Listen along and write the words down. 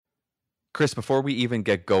Chris, before we even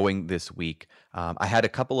get going this week, I had a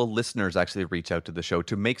couple of listeners actually reach out to the show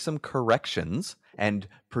to make some corrections, and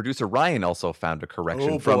producer Ryan also found a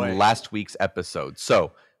correction Oh, from boy. last week's episode.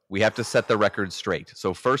 So we have to set the record straight.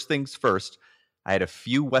 So first things first, I had a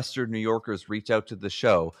few Western New Yorkers reach out to the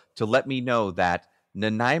show to let me know that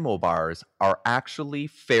Nanaimo bars are actually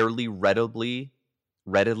fairly readily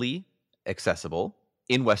accessible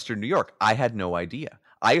in Western New York. I had no idea.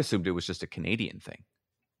 I assumed it was just a Canadian thing.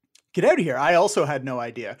 Get out of here. I also had no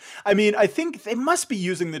idea. I mean, I think they must be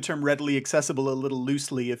using the term readily accessible a little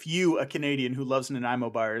loosely. If you, a Canadian who loves Nanaimo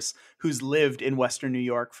bars, who's lived in Western New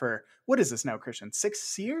York for, what is this now, Christian?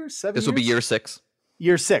 6 years? 7 years? This will be year 6.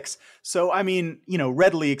 Year 6. So, I mean,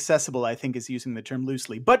 readily accessible, I think, is using the term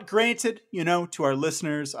loosely. But granted, to our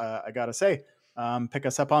listeners, I got to say, pick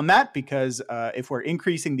us up on that, because if we're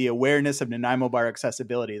increasing the awareness of Nanaimo bar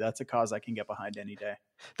accessibility, that's a cause I can get behind any day.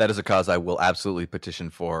 That is a cause I will absolutely petition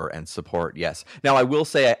for and support, yes. Now, I will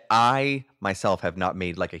say I myself have not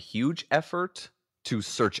made like a huge effort to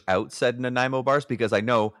search out said Nanaimo bars, because I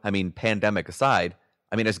know, pandemic aside,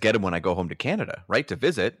 I just get them when I go home to Canada, right? To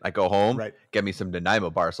visit. I go home, Right. Get me some Nanaimo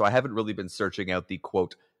bar. So I haven't really been searching out the,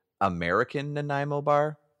 quote, American Nanaimo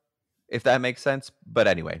bar, if that makes sense. But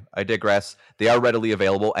anyway, I digress. They are readily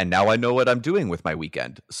available, and now I know what I'm doing with my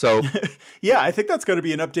weekend. So yeah, I think that's going to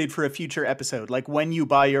be an update for a future episode. Like when you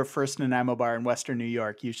buy your first Nanaimo bar in Western New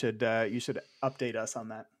York, you should update us on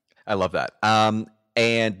that. I love that.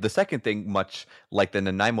 And the second thing, much like the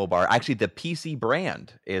Nanaimo bar, actually the PC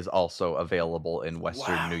brand is also available in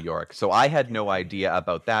Western New York. So I had no idea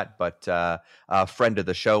about that, but a friend of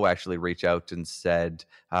the show actually reached out and said,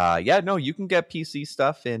 you can get PC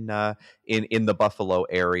stuff in the Buffalo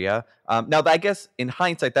area. Now, I guess in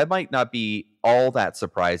hindsight, that might not be all that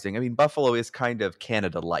surprising. Buffalo is kind of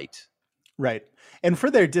Canada light. Right. And for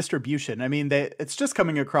their distribution, it's just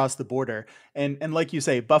coming across the border. And like you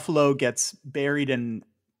say, Buffalo gets buried in,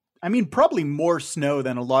 probably more snow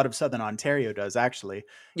than a lot of Southern Ontario does, actually.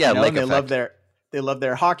 Yeah, and they love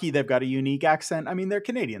their hockey. They've got a unique accent. They're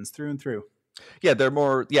Canadians through and through. Yeah, they're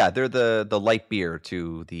the light beer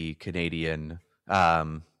to the Canadian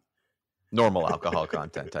normal alcohol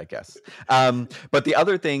content, I guess. But the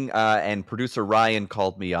other thing, and producer Ryan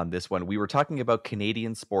called me on this one, we were talking about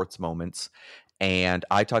Canadian sports moments, and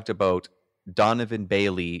I talked about Donovan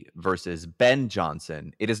Bailey versus Ben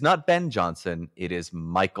Johnson. It is not Ben Johnson, it is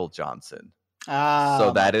Michael Johnson.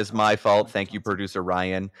 So that is my fault. Thank you, producer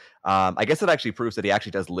Ryan. I guess it actually proves that he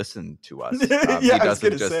actually does listen to us. Yeah, he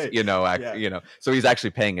doesn't just, say. So he's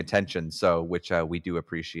actually paying attention. So, which we do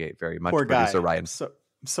appreciate very much, Poor producer guy. Ryan.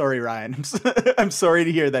 Sorry, Ryan. I'm sorry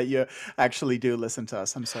to hear that you actually do listen to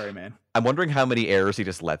us. I'm sorry, man. I'm wondering how many errors he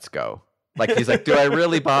just lets go. Like he's like, do I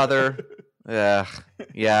really bother? Yeah,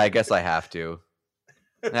 I guess I have to.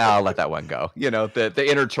 I'll let that one go. The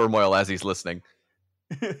inner turmoil as he's listening.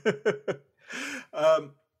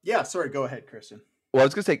 Sorry, go ahead, Christian. Well, I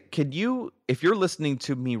was going to say, if you're listening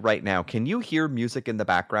to me right now, can you hear music in the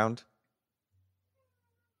background?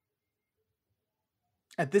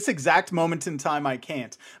 At this exact moment in time, I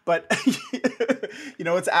can't. But,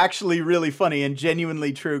 it's actually really funny and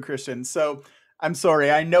genuinely true, Christian. So I'm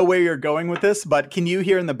sorry. I know where you're going with this, but can you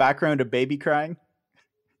hear in the background a baby crying?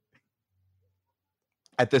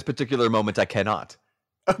 At this particular moment, I cannot.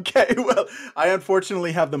 Okay, well, I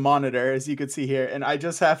unfortunately have the monitor, as you can see here, and I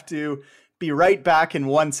just have to be right back in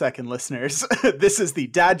 1 second, listeners. This is the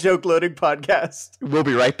Dad Joke Loading Podcast. We'll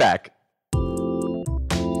be right back.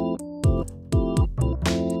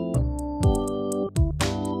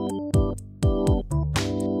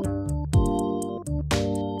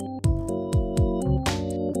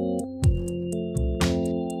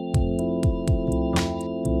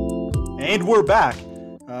 And we're back.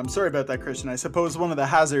 I'm sorry about that, Christian. I suppose one of the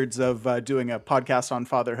hazards of doing a podcast on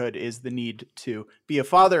fatherhood is the need to be a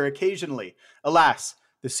father occasionally. Alas,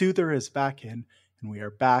 the soother is back in, and we are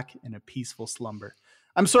back in a peaceful slumber.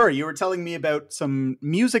 I'm sorry, you were telling me about some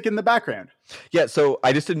music in the background. Yeah, so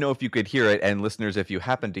I just didn't know if you could hear it, and listeners, if you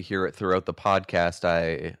happen to hear it throughout the podcast,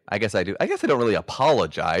 I guess I do. I guess I don't really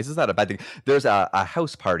apologize. It's not a bad thing. There's a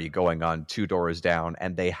house party going on 2 doors down,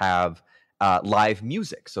 and they have live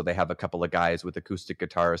music. So they have a couple of guys with acoustic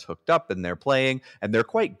guitars hooked up, and they're playing, and they're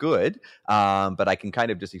quite good. But I can kind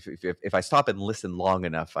of just, if I stop and listen long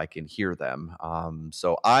enough, I can hear them.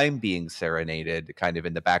 So I'm being serenaded kind of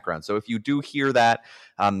in the background. So if you do hear that,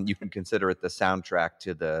 you can consider it the soundtrack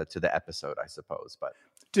to the episode, I suppose. But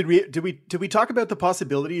did we talk about the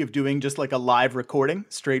possibility of doing just like a live recording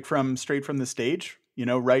straight from the stage?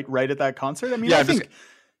 Right at that concert.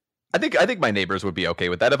 Yeah, I think my neighbors would be okay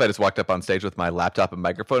with that if I just walked up on stage with my laptop and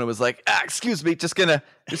microphone and was like, "Excuse me, just gonna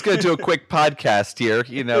do a quick podcast here."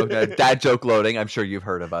 Dad joke loading. I'm sure you've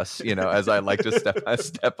heard of us. As I like to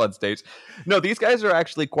step on stage. No, these guys are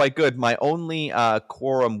actually quite good. My only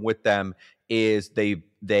quorum with them is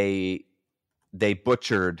they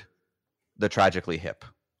butchered the Tragically Hip.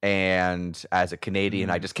 And as a Canadian,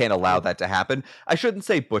 I just can't allow that to happen. I shouldn't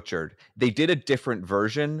say butchered. They did a different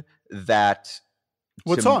version that.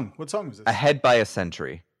 What song was this? Ahead by a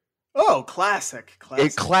Century. Oh, classic.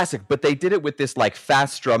 Classic, but they did it with this like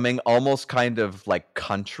fast strumming, almost kind of like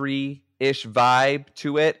country-ish vibe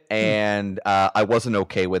to it, and I wasn't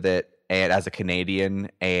okay with it. And as a Canadian,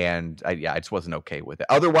 and I just wasn't okay with it.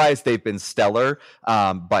 Otherwise, they've been stellar,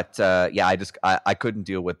 but I couldn't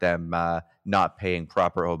deal with them not paying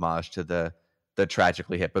proper homage to the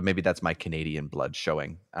Tragically Hip, but maybe that's my Canadian blood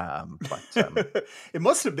showing. It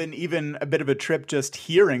must have been even a bit of a trip just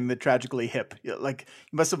hearing the Tragically Hip. Like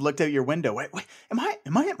you must have looked out your window. Wait, am I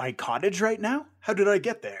at my cottage right now? How did I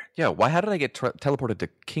get there? Yeah, how did I get teleported to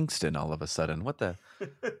Kingston all of a sudden? What the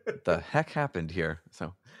heck happened here?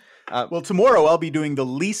 So. Well, tomorrow I'll be doing the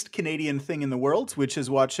least Canadian thing in the world, which is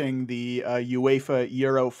watching the UEFA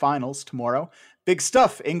Euro finals tomorrow. Big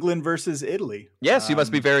stuff, England versus Italy. Yes, you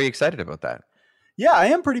must be very excited about that. Yeah, I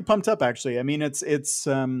am pretty pumped up, actually. I mean, it's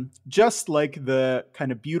just like the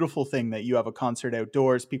kind of beautiful thing that you have a concert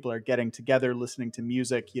outdoors. People are getting together, listening to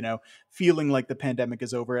music, feeling like the pandemic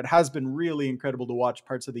is over. It has been really incredible to watch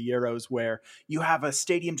parts of the Euros where you have a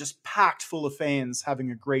stadium just packed full of fans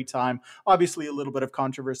having a great time. Obviously, a little bit of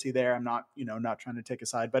controversy there. I'm not trying to take a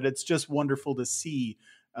side, but it's just wonderful to see,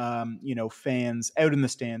 fans out in the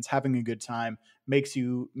stands having a good time. Makes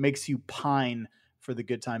you pine for the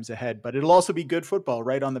good times ahead, but it'll also be good football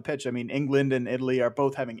right on the pitch. I mean, England and Italy are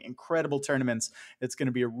both having incredible tournaments. It's going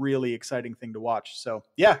to be a really exciting thing to watch. So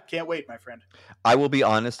yeah, can't wait, my friend. I will be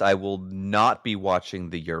honest, I will not be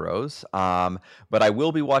watching the Euros, but I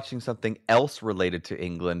will be watching something else related to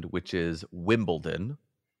England, which is Wimbledon.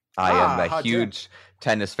 I am a huge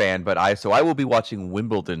tennis fan, but I will be watching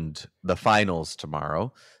Wimbledon, the finals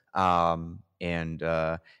tomorrow, and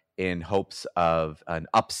in hopes of an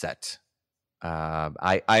upset.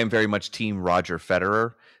 I am very much team Roger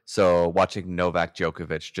Federer, so watching Novak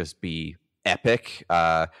Djokovic just be epic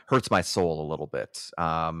hurts my soul a little bit.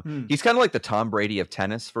 He's kind of like the Tom Brady of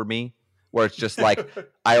tennis for me, where it's just like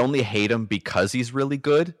I only hate him because he's really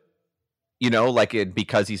good,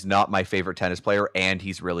 because he's not my favorite tennis player and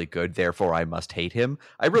he's really good, therefore I must hate him.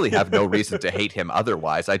 I really have no reason to hate him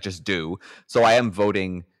otherwise. I just do. So I am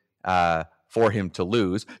voting for him to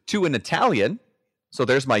lose to an Italian. So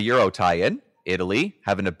there's my Euro tie-in. Italy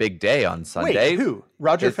having a big day on Sunday. Wait, who?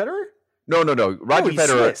 Roger Federer? No. Roger he's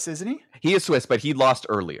Federer. Swiss, isn't he? He is Swiss, but he lost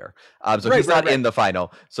earlier. He's not in the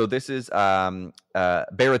final. So this is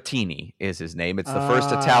Berrettini is his name. It's the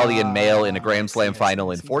first Italian male in a Grand Slam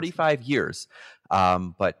final in 45 years.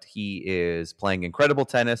 But he is playing incredible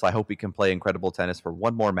tennis. I hope he can play incredible tennis for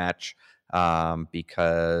one more match.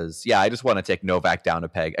 Because I just want to take Novak down a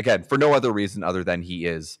peg. Again, for no other reason other than he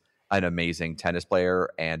is an amazing tennis player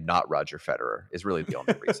and not Roger Federer is really the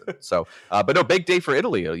only reason. So, but no, big day for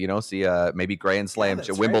Italy, see maybe Grand Slam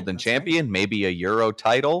Wimbledon champion, maybe a Euro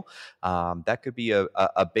title. That could be a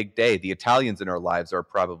big day. The Italians in our lives are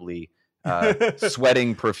probably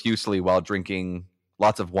sweating profusely while drinking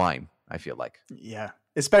lots of wine, I feel like. Yeah,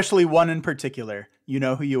 especially one in particular. You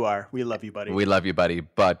know who you are. We love you, buddy. We love you, buddy,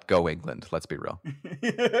 but go England. Let's be real.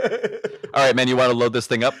 All right, man, you want to load this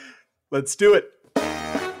thing up? Let's do it.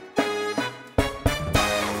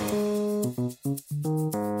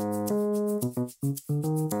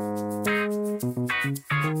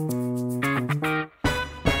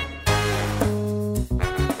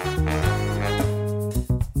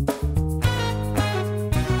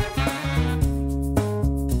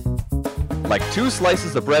 Like two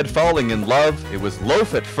slices of bread falling in love, it was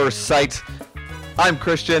loaf at first sight. I'm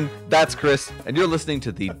Christian, that's Chris, and you're listening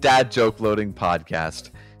to the Dad Joke Loading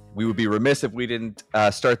Podcast. We would be remiss if we didn't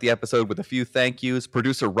start the episode with a few thank yous.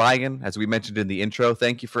 Producer Ryan, as we mentioned in the intro,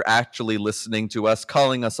 thank you for actually listening to us,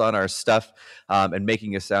 calling us on our stuff, and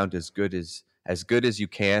making us sound as good as you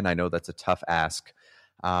can. I know that's a tough ask.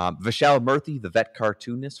 Vishal Murthy, the vet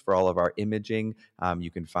cartoonist, for all of our imaging.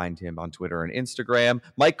 You can find him on Twitter and Instagram.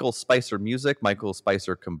 Michael Spicer Music, Michael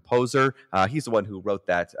Spicer Composer. He's the one who wrote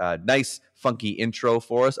that nice, funky intro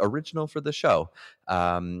for us, original for the show.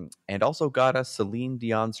 And also got us Celine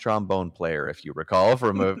Dion's trombone player, if you recall,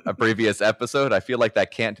 from a previous episode. I feel like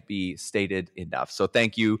that can't be stated enough. So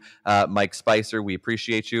thank you, Mike Spicer. We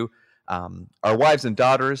appreciate you. our wives and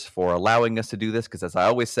daughters for allowing us to do this, because as I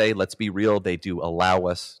always say, let's be real, they do allow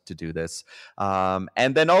us to do this.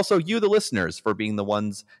 And then also you, the listeners, for being the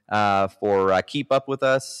ones for keep up with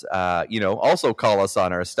us. Also call us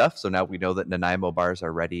on our stuff. So now we know that Nanaimo bars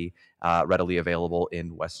are readily available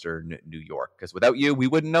in Western New York, because without you, we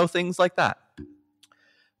wouldn't know things like that.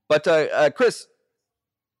 But Chris,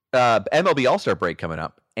 MLB All-Star break coming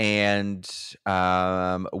up. And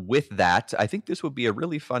with that, I think this would be a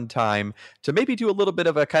really fun time to maybe do a little bit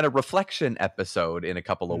of a kind of reflection episode in a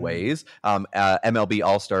couple of ways. MLB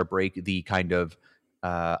All-Star break, the kind of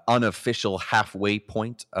unofficial halfway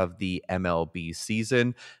point of the MLB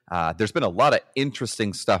season. There's been a lot of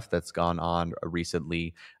interesting stuff that's gone on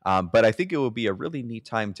recently, but I think it would be a really neat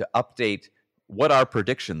time to update what our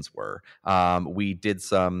predictions were. We did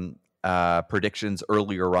some predictions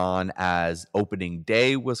earlier on as opening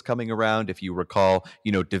day was coming around. If you recall,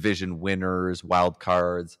 division winners, wild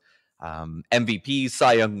cards, MVPs,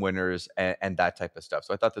 Cy Young winners, and that type of stuff.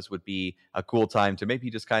 So I thought this would be a cool time to maybe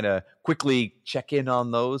just kind of quickly check in on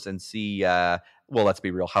those and see, well, let's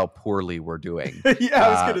be real, how poorly we're doing. Yeah, I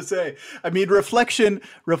was going to say, I mean, reflection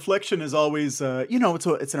is always,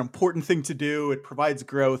 it's an important thing to do. It provides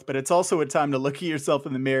growth, but it's also a time to look at yourself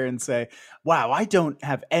in the mirror and say, wow, I don't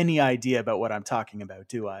have any idea about what I'm talking about,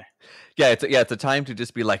 do I? Yeah, it's a time to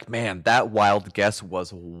just be like, man, that wild guess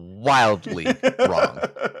was wildly wrong.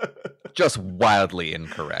 Just wildly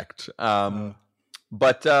incorrect.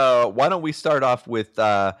 But why don't we start off with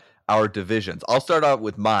our divisions? I'll start out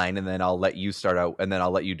with mine, and then I'll let you start out, and then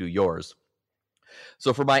I'll let you do yours.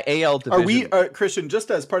 So for my AL division... Are we, Christian, just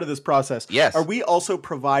as part of this process, yes, are we also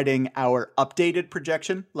providing our updated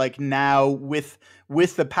projection, like now with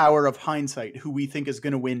the power of hindsight, who we think is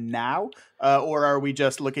going to win now? Or are we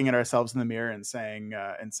just looking at ourselves in the mirror and saying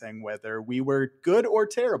whether we were good or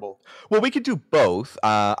terrible? Well, we could do both.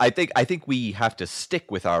 I think we have to stick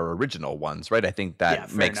with our original ones, right? I think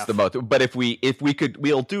that makes the most. But if we could,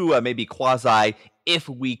 we'll do maybe quasi if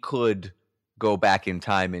we could go back in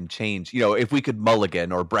time and change, if we could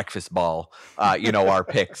mulligan or breakfast ball, our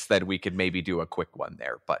picks, then we could maybe do a quick one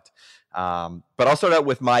there. But I'll start out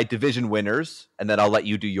with my division winners, and then I'll let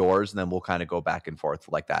you do yours, and then we'll kind of go back and forth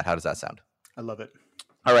like that. How does that sound? I love it.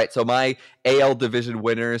 All right, so my AL division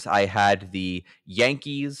winners, I had the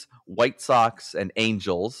Yankees, White Sox, and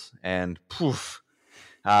Angels, and poof.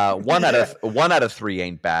 One out of three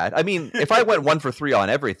ain't bad. I mean, if I went 1 for 3 on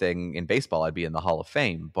everything in baseball, I'd be in the Hall of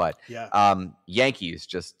Fame. But Yankees,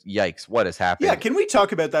 just yikes! What has happened? Yeah, can we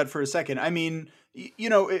talk about that for a second? I mean,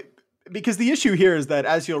 because the issue here is that,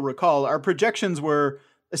 as you'll recall, our projections were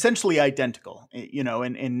essentially identical.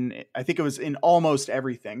 In I think it was in almost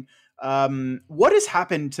everything. What has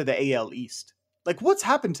happened to the AL East? Like, what's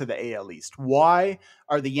happened to the AL East? Why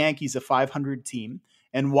are the Yankees a 500 team,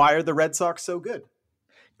 and why are the Red Sox so good?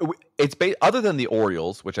 It's other than the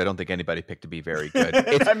Orioles, which I don't think anybody picked to be very good.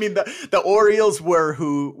 I mean, the Orioles were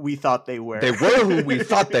who we thought they were. They were who we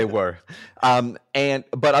thought they were. But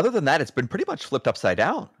other than that, it's been pretty much flipped upside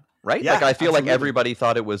down, right? Yeah, like I feel absolutely. like everybody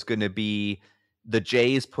thought it was going to be the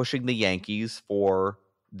Jays pushing the Yankees for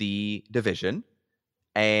the division,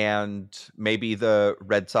 and maybe the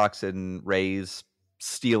Red Sox and Rays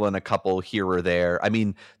stealing a couple here or there. I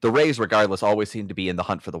mean, the Rays, regardless, always seem to be in the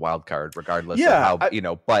hunt for the wild card, regardless of how,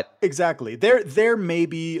 but exactly. There may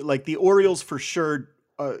be, like, the Orioles for sure,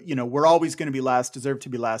 we're always going to be last, deserve to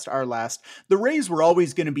be last, are last. The Rays were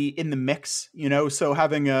always going to be in the mix, so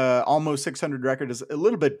having a almost 600 record is a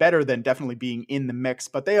little bit better than definitely being in the mix,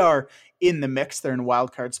 but they are in the mix. They're in a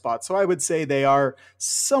wild card spot. So I would say they are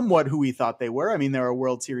somewhat who we thought they were. I mean, they're a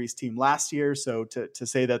World Series team last year, so to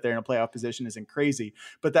say that they're in a playoff position isn't crazy,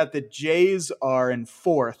 but that the Jays are in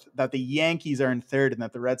fourth, that the Yankees are in third, and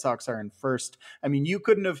that the Red Sox are in first. I mean, you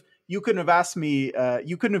couldn't have asked me,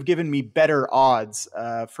 you couldn't have given me better odds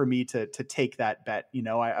for me to take that bet.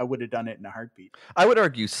 I would have done it in a heartbeat. I would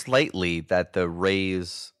argue slightly that the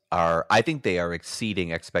Rays I think they are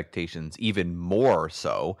exceeding expectations even more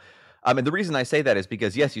so. And the reason I say that is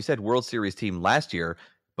because, yes, you said World Series team last year,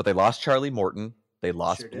 but they lost Charlie Morton. They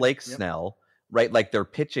lost Blake Snell, right? Like, their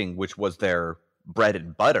pitching, which was their bread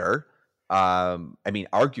and butter,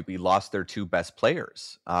 arguably lost their 2 best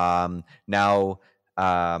players. Now,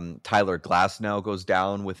 Tyler Glasnow goes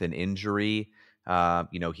down with an injury.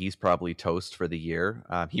 He's probably toast for the year.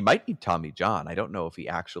 He might need Tommy John. I don't know if he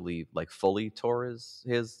actually fully tore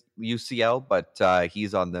his UCL, but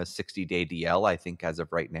he's on the 60-day DL, I think, as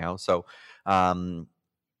of right now. So,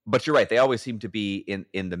 but you're right. They always seem to be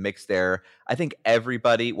in the mix there. I think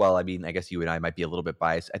everybody, well, I mean, I guess you and I might be a little bit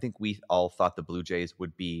biased. I think we all thought the Blue Jays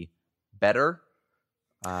would be better.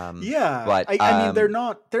 Yeah, But I mean they're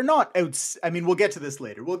not out. I mean we'll get to this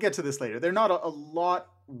later. They're not a lot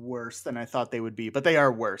worse than I thought they would be, but they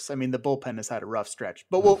are worse. I mean the bullpen has had a rough stretch,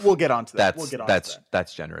 but we'll get on to that. We'll that's get on to that's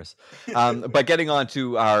that's generous. But getting on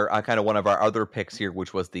to our kind of one of our other picks here,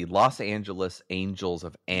 which was the Los Angeles Angels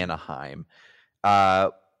of Anaheim.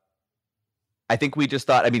 I think we just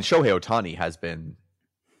thought. I mean, Shohei Ohtani has been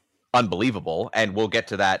unbelievable, and we'll get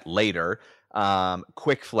to that later.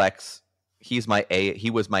 Quick flex. He was my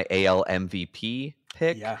AL MVP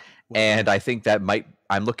pick, Yeah, and I think that might.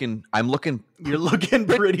 I'm looking. You're looking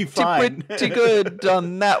pretty fine. Pretty good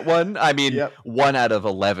on that one. I mean, Yep. 1 out of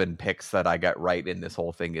 11 picks that I got right in this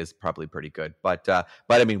whole thing is probably pretty good. But I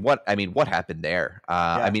mean, what happened there? Yeah.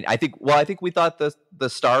 I mean, I think we thought the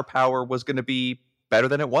star power was going to be better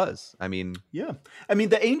than it was. I mean, Yeah. I mean,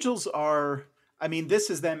 the Angels are, I mean, this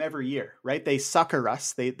is them every year, right? They sucker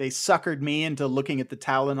us. They suckered me into looking at the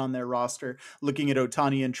talent on their roster, looking at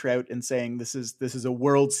Ohtani and Trout and saying this is a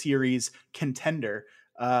World Series contender,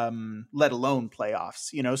 let alone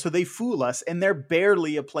playoffs, you know? So they fool us and they're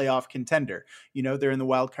barely a playoff contender. You know, they're in the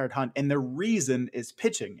wild card hunt and the reason is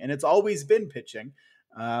pitching and it's always been pitching.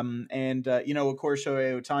 You know, of course,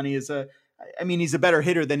 Shohei Ohtani is he's a better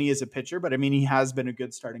hitter than he is a pitcher, but I mean, he has been a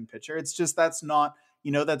good starting pitcher. It's just, that's not,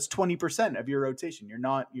 you know, that's 20% of your rotation. You're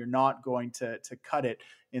not going to cut it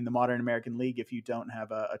in the modern American League if you don't have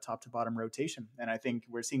a top to bottom rotation. And I think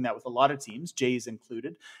we're seeing that with a lot of teams, Jays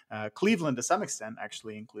included, Cleveland to some extent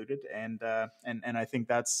actually included. And I think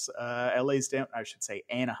that's Anaheim's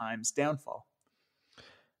downfall.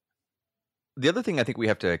 the other thing I think we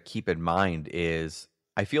have to keep in mind is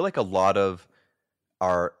I feel like a lot of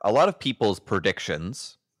people's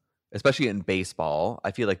predictions, especially in baseball,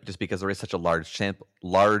 I feel like just because there is such a large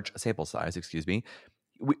sample size,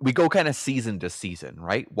 we go kind of season to season,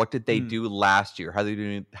 right? What did they do last year? How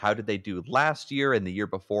did they do last year and the year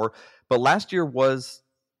before? But last year was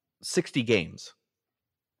 60 games,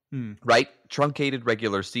 right? Truncated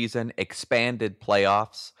regular season, expanded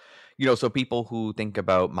playoffs. You know, so people who think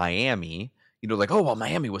about Miami, you know, like, oh, well,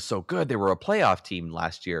 Miami was so good. They were a playoff team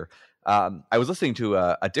last year. I was listening to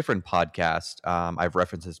a different podcast. I've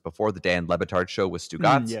referenced this before, the Dan Le Batard show with Stu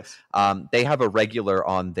Gatz. Yes. They have a regular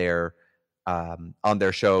on their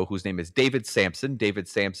show whose name is David Sampson. David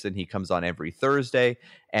Sampson, he comes on every Thursday,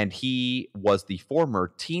 and he was the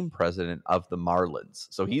former team president of the Marlins.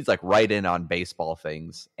 So he's like right in on baseball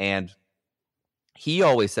things. And he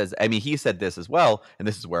always says, I mean, he said this as well, and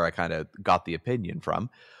this is where I kind of got the opinion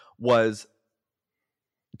from, was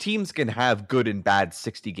teams can have good and bad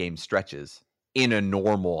 60 game stretches in a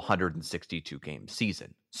normal 162 game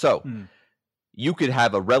season. So you could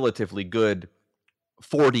have a relatively good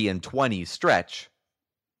 40 and 20 stretch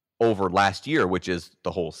over last year, which is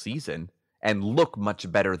the whole season, and look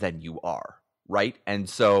much better than you are, right? And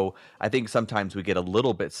so I think sometimes we get a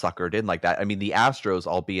little bit suckered in like that. I mean, the Astros,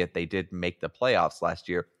 albeit they did make the playoffs last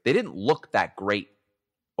year, they didn't look that great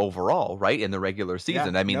overall, right, in the regular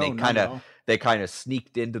season. I mean, they kind of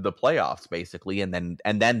sneaked into the playoffs basically, and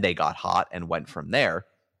then they got hot and went from there.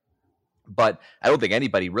 But I don't think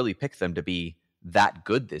anybody really picked them to be that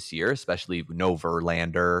good this year, especially no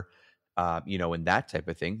Verlander, and that type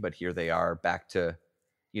of thing. But here they are back to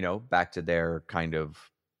their kind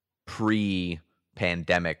of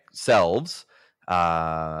pre-pandemic selves,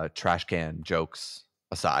 trash can jokes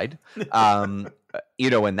aside, and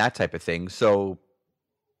that type of thing. So,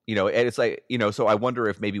 and it's like, so I wonder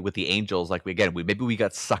if maybe with the Angels, like we got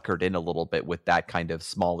suckered in a little bit with that kind of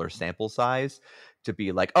smaller sample size to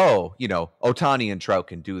be like, oh, Ohtani and Trout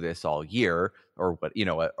can do this all year or what,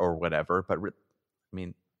 or whatever. But I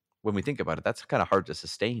mean, when we think about it, that's kind of hard to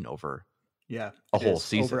sustain over a whole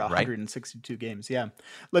season, over right? 162 games. Yeah.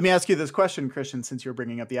 Let me ask you this question, Christian, since you're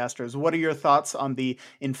bringing up the Astros. What are your thoughts on the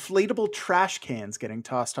inflatable trash cans getting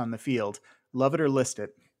tossed on the field? Love it or list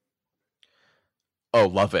it? Oh,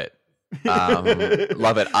 love it. Love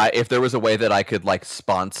it. If there was a way that I could like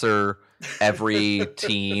sponsor every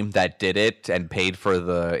team that did it and paid for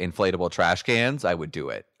the inflatable trash cans, I would do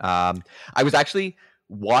it. I was actually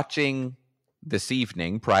watching this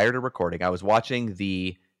evening prior to recording. I was watching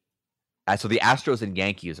the Astros and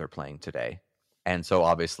Yankees are playing today. And so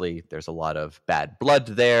obviously there's a lot of bad blood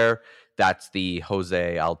there. That's the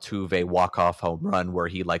Jose Altuve walk-off home run where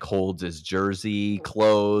he like holds his jersey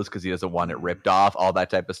closed because he doesn't want it ripped off, all that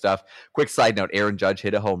type of stuff. Quick side note, Aaron Judge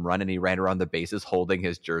hit a home run and he ran around the bases holding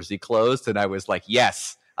his jersey closed. And I was like,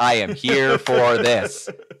 yes, I am here for this.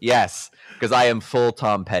 Yes, because I am full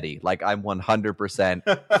Tom Petty. Like I'm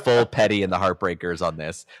 100% full Petty and the Heartbreakers on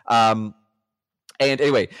this. And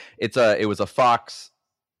anyway, it was a Fox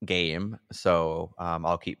game, so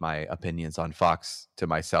I'll keep my opinions on Fox to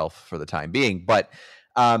myself for the time being. But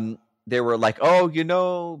they were like, oh,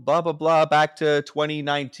 blah, blah, blah, back to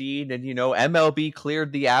 2019. And, MLB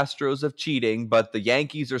cleared the Astros of cheating, but the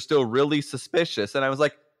Yankees are still really suspicious. And I was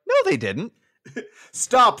like, no, they didn't.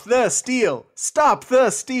 Stop the steal. Stop the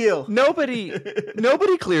steal. Nobody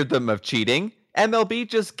cleared them of cheating. MLB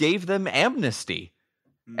just gave them amnesty.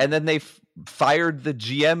 And then they fired the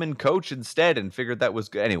GM and coach instead and figured that was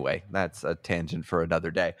good. Anyway, that's a tangent for another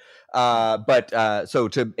day. So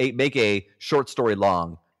to make a short story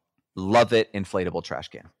long, love it, inflatable trash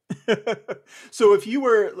can. So if you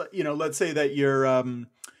were, let's say that you're,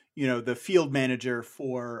 the field manager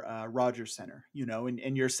for Rogers Center,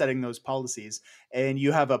 and you're setting those policies, and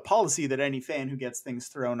you have a policy that any fan who gets things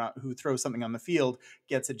who throws something on the field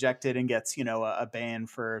gets ejected and gets, a ban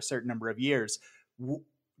for a certain number of years.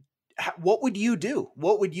 What would you do?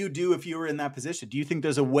 What would you do if you were in that position? Do you think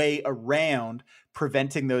there's a way around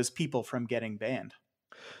preventing those people from getting banned?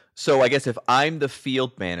 So I guess if I'm the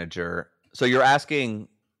field manager, so you're asking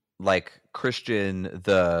like Christian,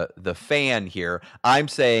 the fan here, I'm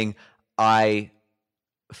saying I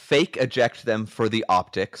fake eject them for the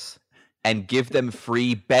optics and give them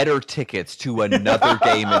free better tickets to another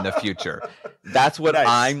game in the future. That's what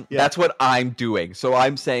that's what I'm doing. So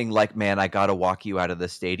I'm saying like, man, I got to walk you out of the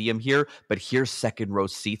stadium here, but here's second row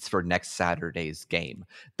seats for next Saturday's game.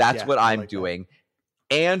 That's what I'm doing.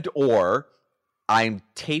 And or I'm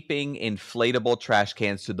taping inflatable trash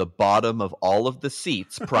cans to the bottom of all of the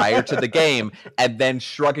seats prior to the game and then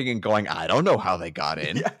shrugging and going, I don't know how they got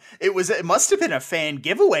in. Yeah, it must have been a fan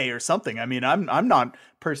giveaway or something. I mean, I'm not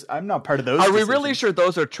part of those. Are decisions. we really sure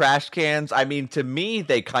those are trash cans? I mean, to me,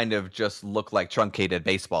 they kind of just look like truncated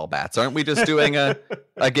baseball bats. Aren't we just doing a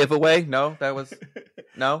giveaway? No,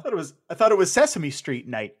 no. I thought it was Sesame Street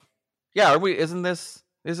night. Yeah,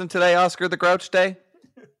 isn't today Oscar the Grouch Day?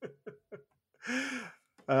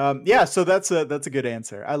 So that's a good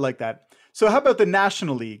answer. I like that. So how about the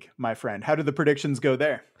National League, my friend? How did the predictions go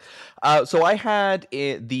there? So I had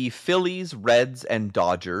the Phillies, Reds, and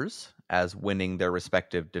Dodgers as winning their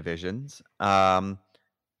respective divisions. So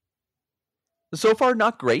far,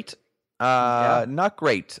 not great. Not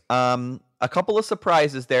great. A couple of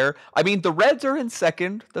surprises there. I mean, the Reds are in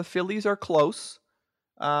second. The Phillies are close.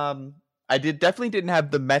 I definitely didn't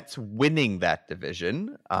have the Mets winning that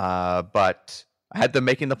division, but I had them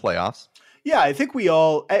making the playoffs. Yeah, I think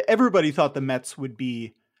everybody thought the Mets would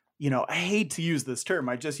be, I hate to use this term,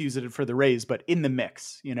 I just use it for the Rays, but in the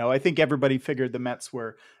mix. I think everybody figured the Mets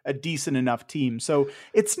were a decent enough team. So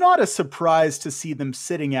it's not a surprise to see them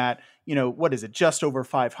sitting at, what is it, just over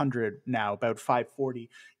 500 now, about 540.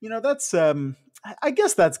 That's I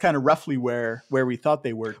guess that's kind of roughly where we thought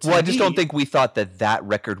they were. Well, I just don't think we thought that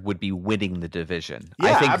record would be winning the division.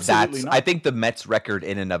 Yeah, I think absolutely not. I think the Mets record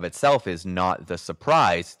in and of itself is not the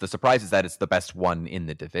surprise. The surprise is that it's the best one in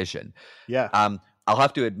the division. Yeah. I'll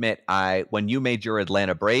have to admit, when you made your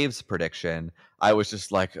Atlanta Braves prediction, I was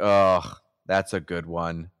just like, oh, that's a good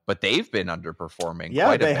one. But they've been underperforming. Yeah,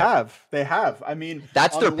 quite a bit. They have. I mean,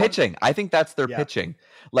 that's their pitching. I think that's their pitching.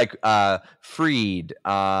 Like Fried,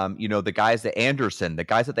 the guys that Anderson, the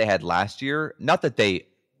guys that they had last year, not that they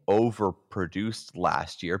overproduced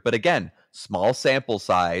last year, but again, small sample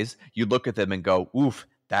size. You look at them and go, oof,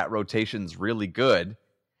 that rotation's really good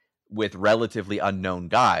with relatively unknown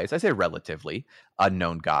guys. I say relatively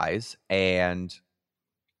unknown guys. And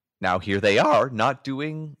now here they are not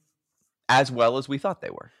doing as well as we thought they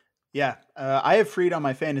were. Yeah, I have Fried on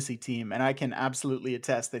my fantasy team, and I can absolutely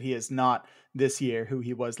attest that he is not this year who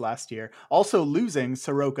he was last year. Also losing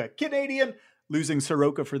Soroka, losing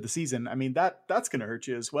Soroka for the season. I mean, that's going to hurt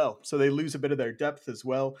you as well. So they lose a bit of their depth as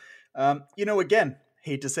well. Again,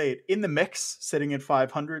 hate to say it, in the mix, sitting at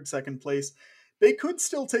 500, second place, they could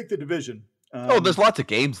still take the division. There's lots of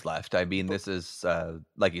games left. I mean, this is,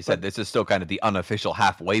 like you said, this is still kind of the unofficial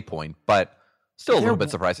halfway point, but still a little bit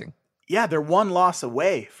surprising. Yeah, they're one loss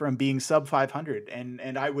away from being sub 500,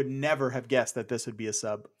 and I would never have guessed that this would be a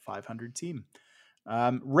sub 500 team.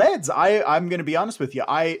 Reds, I'm going to be honest with you.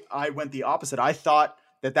 I went the opposite. I thought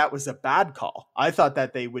that was a bad call. I thought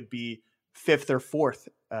that they would be fifth or fourth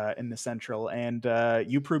in the Central, and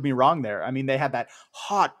you proved me wrong there. I mean, they had that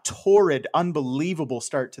hot, torrid, unbelievable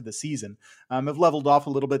start to the season. Have leveled off a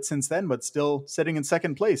little bit since then, but still sitting in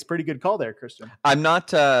second place. Pretty good call there, Christian.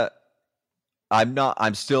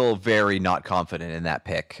 I'm still very not confident in that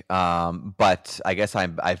pick. But I guess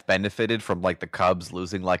I've benefited from like the Cubs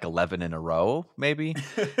losing like 11 in a row, maybe.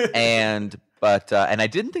 and I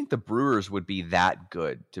didn't think the Brewers would be that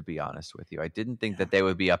good, to be honest with you. I didn't think that they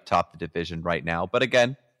would be up top the division right now. But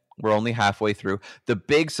again, We're only halfway through. The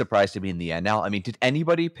big surprise to me in the NL, I mean, did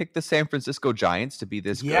anybody pick the San Francisco Giants to be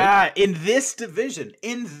this good? Yeah, in this division.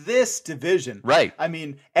 Right. I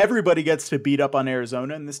mean, everybody gets to beat up on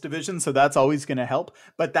Arizona in this division, so that's always going to help.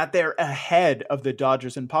 But that they're ahead of the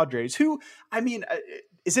Dodgers and Padres, who, I mean,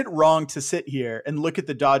 is it wrong to sit here and look at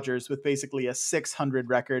the Dodgers with basically a 600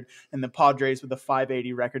 record and the Padres with a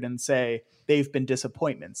 580 record and say they've been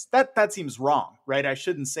disappointments? That seems wrong, right? I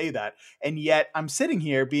shouldn't say that. And yet I'm sitting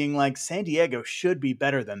here being like, San Diego should be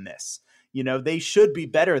better than this. You know, they should be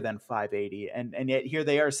better than 580. And yet here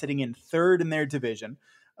they are sitting in third in their division.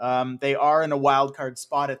 They are in a wild card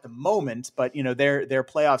spot at the moment, but you know their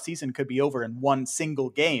playoff season could be over in one single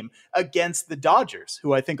game against the Dodgers,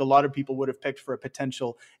 who I think a lot of people would have picked for a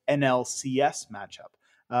potential NLCS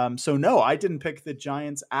matchup. So no, I didn't pick the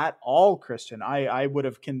Giants at all, Christian. I would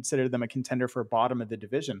have considered them a contender for bottom of the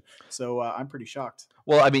division. So I'm pretty shocked.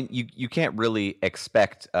 Well, I mean, you can't really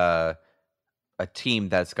expect a team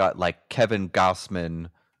that's got like Kevin Gausman,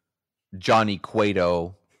 Johnny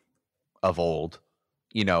Cueto of old,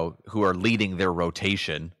 you know, who are leading their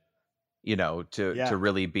rotation, you know, to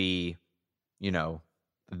really be, you know,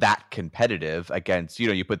 that competitive against, you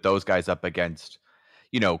know, you put those guys up against,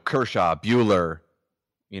 you know, Kershaw, Buehler,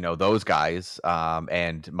 you know, those guys.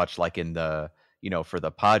 And much like in the, you know, for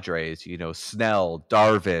the Padres, you know, Snell,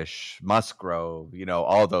 Darvish, Musgrove, you know,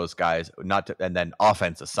 all those guys, and then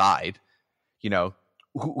offense aside, you know,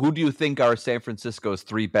 who do you think are San Francisco's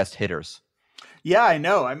three best hitters? Yeah, I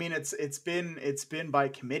know. I mean, it's been by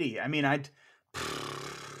committee. I mean,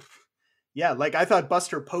 yeah, like I thought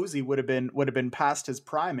Buster Posey would have been past his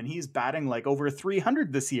prime, and he's batting like over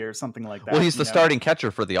 300 this year, or something like that. Well, he's the starting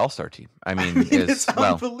catcher for the All-Star team. I mean it's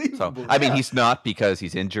unbelievable. So, I mean, he's not because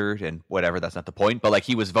he's injured and whatever. That's not the point. But like,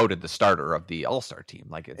 he was voted the starter of the All-Star team.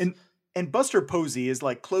 Like, it's and Buster Posey is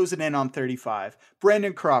like closing in on 35.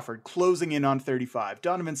 Brandon Crawford closing in on 35.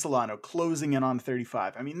 Donovan Solano closing in on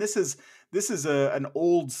 35. I mean, this is an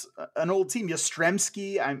old team.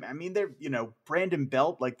 Yastrzemski. I mean, they're, you know, Brandon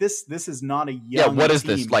Belt. Like this is not a young. Yeah, what is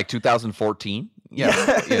team. This like 2014?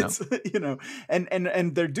 Yeah, you know,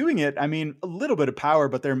 and they're doing it. I mean, a little bit of power,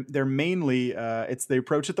 but they're mainly it's the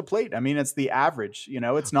approach at the plate. I mean, it's the average. You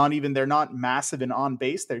know, it's not even, they're not massive and on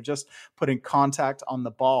base. They're just putting contact on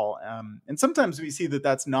the ball. And sometimes we see that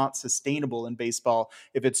that's not sustainable in baseball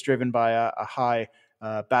if it's driven by a high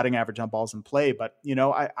batting average on balls in play. But, you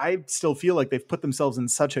know, I still feel like they've put themselves in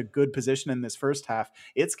such a good position in this first half.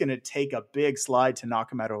 It's going to take a big slide to knock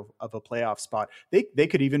them out of a playoff spot. They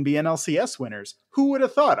could even be NLCS winners. Who would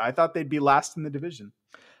have thought? I thought they'd be last in the division.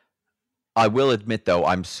 I will admit, though,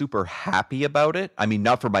 I'm super happy about it. I mean,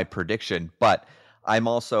 not for my prediction, but I'm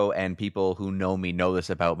also, and people who know me know this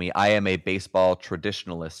about me, I am a baseball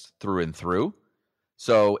traditionalist through and through.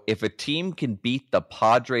 So if a team can beat the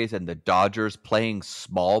Padres and the Dodgers playing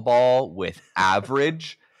small ball with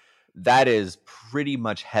average, that is pretty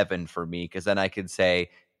much heaven for me, because then I can say,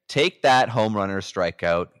 take that home run or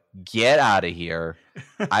strikeout, get out of here.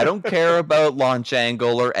 I don't care about launch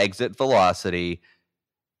angle or exit velocity.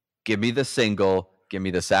 Give me the single, give me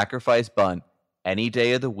the sacrifice bunt any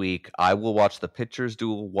day of the week. I will watch the pitchers do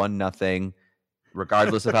 1-0.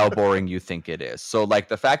 Regardless of how boring you think it is. So like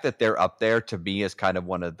the fact that they're up there to me is kind of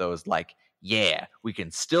one of those like, yeah, we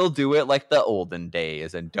can still do it like the olden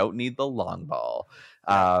days and don't need the long ball.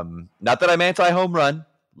 Not that I'm anti-home run.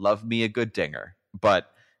 Love me a good dinger.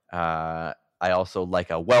 But I also like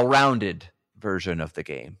a well-rounded version of the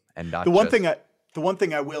game. And not the one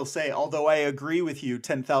thing I will say, although I agree with you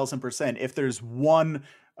 10,000%, if there's one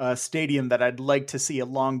stadium that I'd like to see a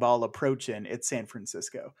long ball approach in, it's San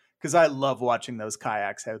Francisco. Because I love watching those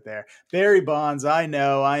kayaks out there. Barry Bonds, I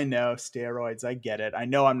know, steroids, I get it. I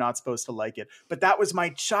know I'm not supposed to like it. But that was my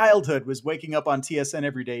childhood, was waking up on TSN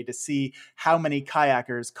every day to see how many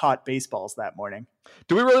kayakers caught baseballs that morning.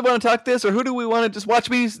 Do we really want to talk this, or who do we want to just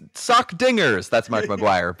watch me sock dingers? That's Mark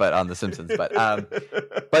McGuire, but on The Simpsons. But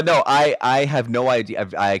no, I have no idea.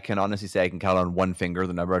 I can honestly say I can count on one finger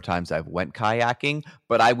the number of times I've went kayaking,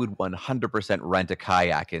 but I would 100% rent a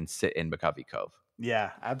kayak and sit in McCovey Cove.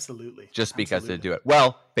 Yeah, absolutely. Just because they do it.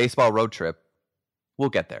 Well, baseball road trip, we'll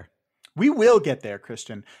get there. We will get there,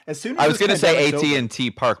 Christian. As soon as I was going to say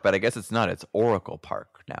AT&T Park, but I guess it's not. It's Oracle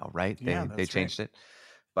Park now, right? They changed it.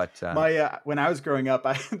 But when I was growing up,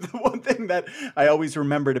 the one thing that I always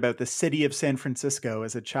remembered about the city of San Francisco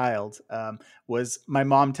as a child was my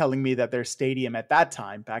mom telling me that their stadium at that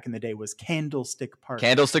time, back in the day, was Candlestick Park.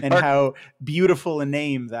 And how beautiful a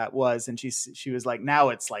name that was. And she was like, now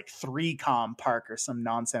it's like 3Com Park or some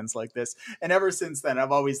nonsense like this. And ever since then,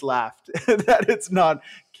 I've always laughed that it's not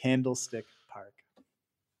Candlestick Park.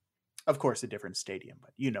 Of course, a different stadium,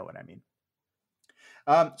 but you know what I mean.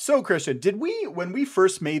 So, Christian, when we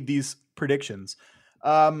first made these predictions,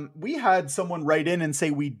 we had someone write in and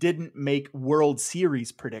say we didn't make World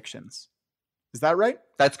Series predictions. Is that right?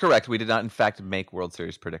 That's correct. We did not, in fact, make World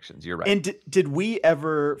Series predictions. You're right. And did we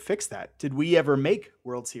ever fix that? Did we ever make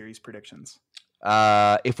World Series predictions?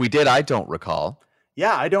 If we did, I don't recall.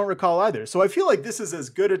 Yeah, I don't recall either. So I feel like this is as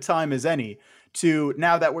good a time as any to,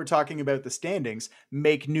 now that we're talking about the standings,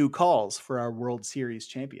 make new calls for our World Series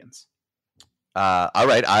champions. All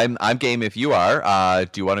right, I'm game if you are.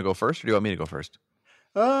 Do you want to go first, or do you want me to go first?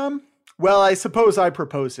 Well, I suppose I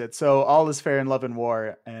proposed it, so all is fair in love and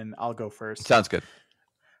war, and I'll go first. Sounds good.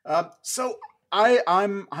 So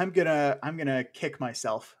I'm gonna kick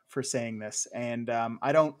myself for saying this, and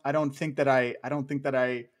I don't think that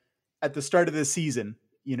I at the start of the season,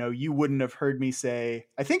 you wouldn't have heard me say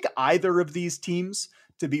I think either of these teams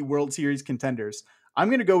to be World Series contenders. I'm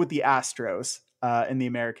gonna go with the Astros in the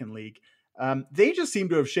American League. They just seem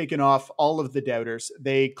to have shaken off all of the doubters.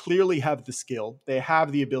 They clearly have the skill. They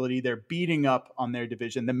have the ability. They're beating up on their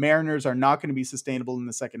division. The Mariners are not going to be sustainable in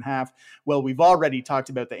the second half. Well, we've already talked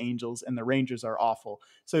about the Angels, and the Rangers are awful.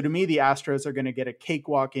 So to me, the Astros are going to get a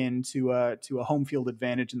cakewalk into to a home field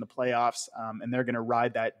advantage in the playoffs, and they're going to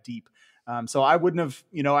ride that deep. So I wouldn't have,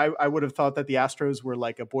 I would have thought that the Astros were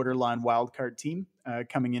like a borderline wild card team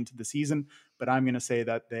coming into the season, but I'm going to say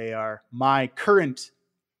that they are my current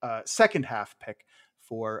second half pick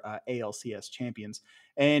for ALCS champions.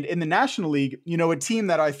 And in the National League, a team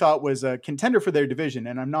that I thought was a contender for their division,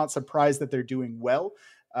 and I'm not surprised that they're doing well.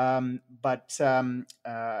 But there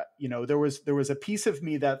was a piece of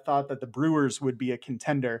me that thought that the Brewers would be a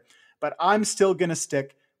contender, but I'm still going to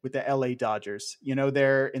stick with the LA Dodgers.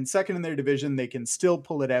 They're in second in their division. They can still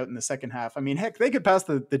pull it out in the second half. I mean, heck, they could pass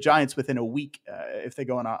the Giants within a week if they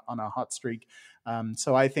go on a hot streak.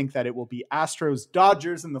 So I think that it will be Astros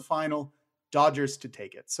Dodgers in the final, Dodgers to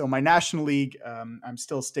take it. So my National League, I'm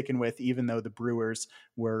still sticking with, even though the Brewers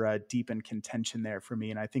were deep in contention there for me.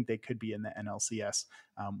 And I think they could be in the NLCS,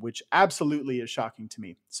 which absolutely is shocking to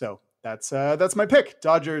me. So that's my pick.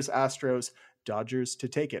 Dodgers, Astros, Dodgers to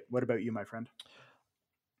take it. What about you, my friend?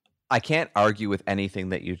 I can't argue with anything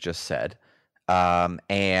that you just said.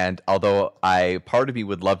 And although part of me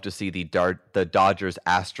would love to see the Dodgers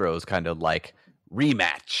Astros kind of like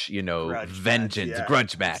rematch,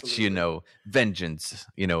 grudge match, absolutely. Vengeance,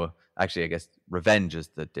 actually, I guess revenge is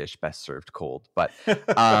the dish best served cold. But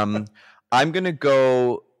I'm going to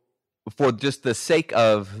go for just the sake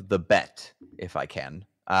of the bet, if I can.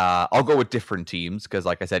 I'll go with different teams because,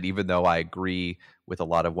 like I said, even though I agree with a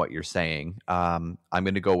lot of what you're saying, I'm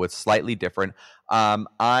going to go with slightly different. I'm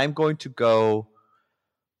going to go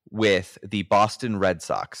with the Boston Red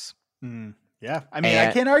Sox. Yeah, I mean,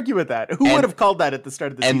 I can't argue with that. Who would have called that at the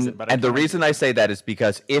start of the season? But the reason I say that is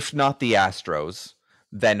because if not the Astros,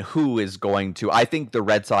 then who is going to? I think the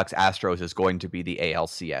Red Sox Astros is going to be the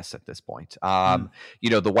ALCS at this point.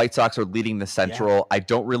 The White Sox are leading the Central. Yeah. I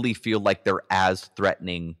don't really feel like they're as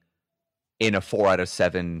threatening in a 4 out of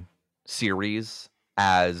 7 series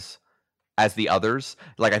as the others.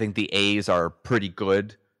 Like I think the A's are pretty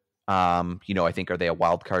good. I think are they a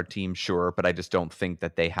wild card team? Sure, but I just don't think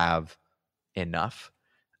that they have enough.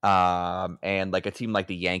 And like a team like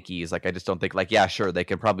the Yankees, like I just don't think sure, they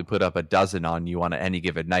can probably put up a dozen on you on any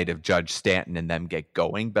given night if Judge Stanton and them get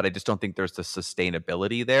going, but I just don't think there's the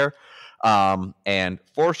sustainability there. And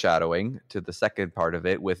foreshadowing to the second part of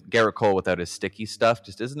it, with Garrett Cole without his sticky stuff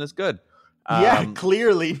just isn't as good.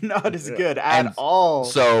 Clearly not as good at all.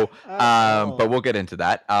 So, but we'll get into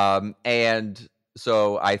that. And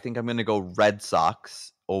so I think I'm going to go Red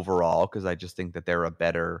Sox overall because I just think that they're a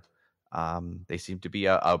better. They seem to be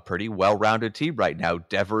a pretty well-rounded team right now.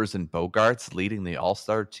 Devers and Bogarts leading the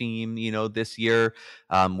All-Star team, this year,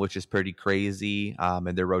 which is pretty crazy.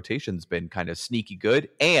 And their rotation's been kind of sneaky good.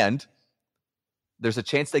 And there's a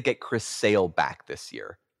chance they get Chris Sale back this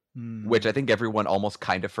year, which I think everyone almost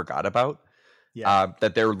kind of forgot about. Yeah.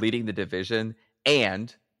 That they're leading the division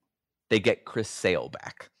and they get Chris Sale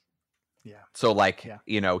back. Yeah. So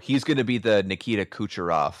he's going to be the Nikita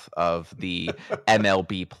Kucherov of the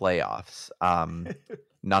MLB playoffs.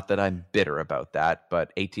 Not that I'm bitter about that,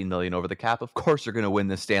 but 18 million over the cap. Of course, they're going to win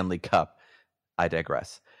the Stanley Cup. I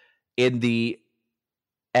digress. In the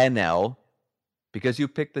NL, because you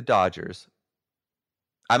picked the Dodgers,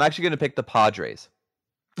 I'm actually going to pick the Padres.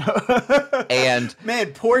 And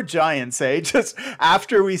man, poor Giants, eh? Just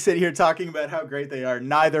after we sit here talking about how great they are,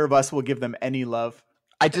 neither of us will give them any love.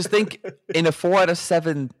 I just think in a 4 out of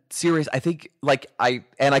 7 series, I think I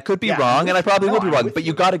could be wrong, and I probably will be wrong, but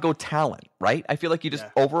you got to go talent, right? I feel like you just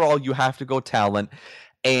overall you have to go talent.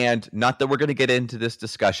 And not that we're going to get into this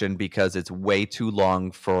discussion because it's way too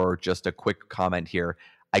long for just a quick comment here.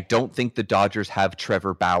 I don't think the Dodgers have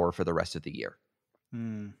Trevor Bauer for the rest of the year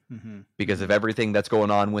because of everything that's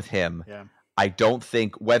going on with him. Yeah. I don't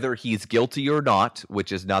think, whether he's guilty or not,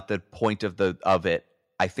 which is not the point of it,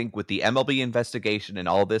 I think with the MLB investigation and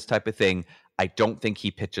all this type of thing, I don't think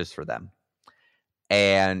he pitches for them.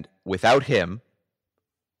 And without him,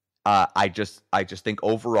 I just think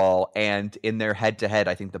overall and in their head-to-head,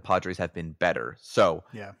 I think the Padres have been better. So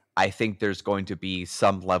yeah. I think there's going to be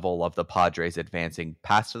some level of the Padres advancing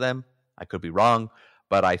past them. I could be wrong,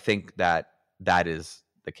 but I think that is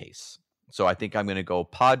the case. So I think I'm going to go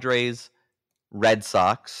Padres, Red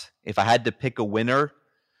Sox. If I had to pick a winner,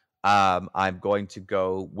 I'm going to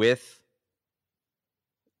go with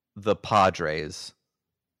the Padres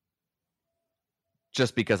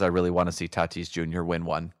just because I really want to see Tatis Jr. win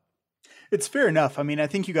one. It's fair enough. I mean, I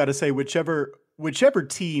think you got to say whichever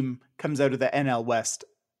team comes out of the NL West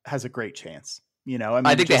has a great chance. You know,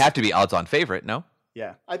 I think they have to be odds-on favorite. No?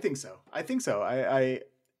 Yeah, I think so. I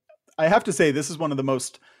have to say this is one of the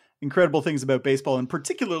most incredible things about baseball, and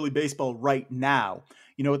particularly baseball right now.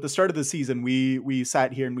 You know, at the start of the season, we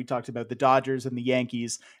sat here and we talked about the Dodgers and the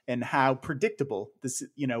Yankees and how predictable this,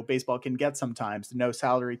 baseball can get sometimes. The no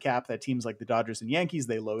salary cap that teams like the Dodgers and Yankees,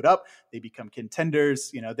 they load up, they become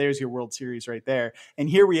contenders. There's your World Series right there. And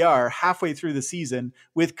here we are halfway through the season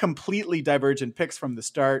with completely divergent picks from the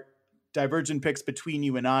start, divergent picks between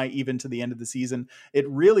you and I, even to the end of the season. It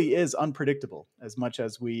really is unpredictable as much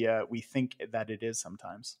as we think that it is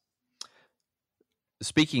sometimes.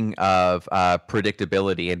 Speaking of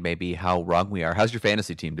predictability and maybe how wrong we are, how's your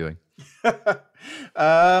fantasy team doing?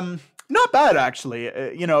 Not bad, actually,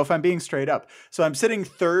 if I'm being straight up. So I'm sitting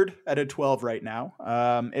third at a 12 right now.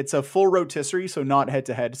 It's a full rotisserie, so not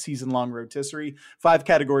head-to-head, season-long rotisserie. 5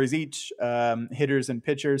 categories each, hitters and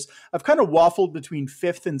pitchers. I've kind of waffled between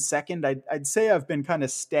 5th and 2nd. I'd say I've been kind of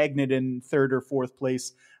stagnant in 3rd or 4th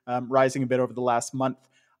place, rising a bit over the last month.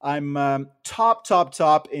 I'm top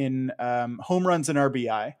in home runs and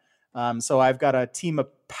RBI. So I've got a team of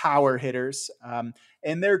power hitters, and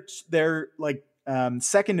they're like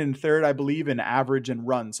 2nd and 3rd, I believe, in average and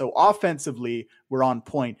run. So offensively, we're on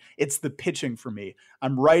point. It's the pitching for me.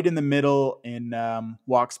 I'm right in the middle in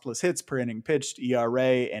walks plus hits per inning pitched, ERA,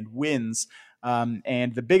 and wins.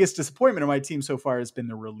 And the biggest disappointment of my team so far has been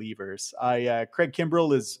the relievers. Craig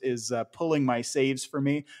Kimbrell is pulling my saves for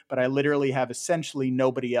me, but I literally have essentially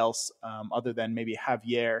nobody else other than maybe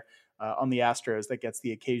Javier on the Astros that gets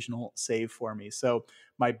the occasional save for me. So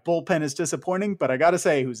my bullpen is disappointing, but I got to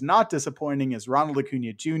say who's not disappointing is Ronald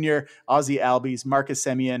Acuna Jr., Ozzie Albies, Marcus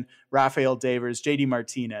Semien, Rafael Devers, JD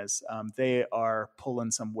Martinez. They are pulling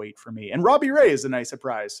some weight for me. And Robbie Ray is a nice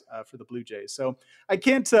surprise for the Blue Jays. So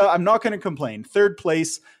I'm not going to complain. 3rd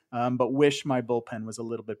place, but wish my bullpen was a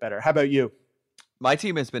little bit better. How about you? My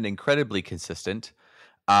team has been incredibly consistent,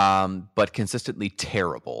 but consistently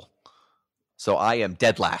terrible. So I am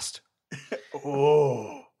dead last.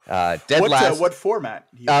 Dead last. What format?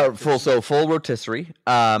 Full rotisserie.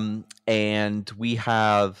 And we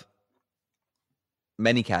have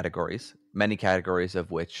many categories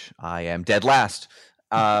of which I am dead last.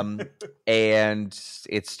 And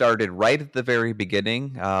it started right at the very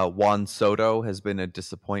beginning. Juan Soto has been a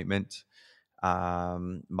disappointment.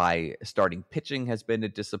 My starting pitching has been a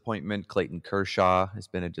disappointment. Clayton Kershaw has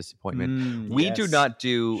been a disappointment. We do not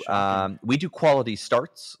do we do quality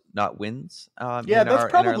starts, not wins.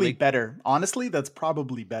 That's probably better. Honestly, that's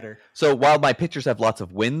probably better. So while my pitchers have lots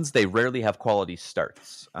of wins, they rarely have quality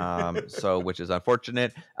starts. Which is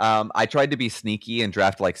unfortunate. I tried to be sneaky and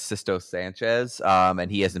draft like Sisto Sanchez,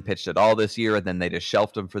 and he hasn't pitched at all this year, and then they just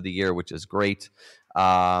shelved him for the year, which is great.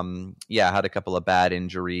 I had a couple of bad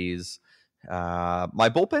injuries. My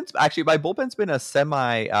bullpen's been a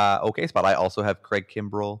semi okay spot. I also have Craig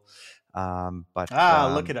Kimbrell,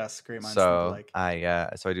 look at us, great minds. So I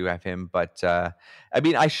do have him, but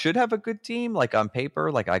I should have a good team. Like on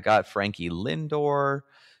paper, like I got Frankie Lindor.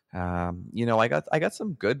 I got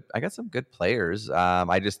some good players.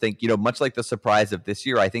 I just think, much like the surprise of this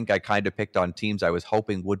year, I think I kind of picked on teams I was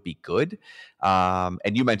hoping would be good.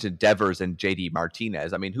 And you mentioned Devers and JD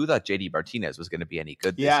Martinez. I mean, who thought JD Martinez was going to be any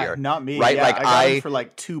good this year? Yeah, not me. Right? Yeah, like I got him for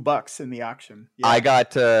like $2 in the auction.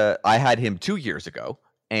 Yeah. I had him 2 years ago.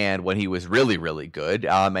 And when he was really, really good,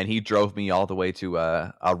 and he drove me all the way to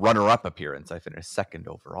a runner-up appearance. I finished 2nd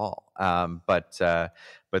overall.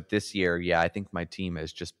 But this year, I think my team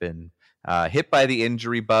has just been hit by the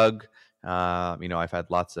injury bug. I've had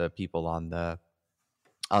lots of people on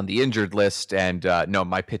the injured list, and no,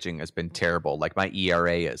 my pitching has been terrible. Like my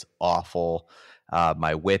ERA is awful.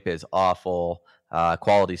 My WHIP is awful.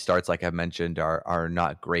 Quality starts, like I mentioned, are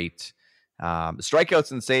not great.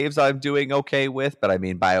 Strikeouts and saves I'm doing okay with, but I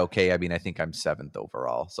mean by okay, I mean I think I'm 7th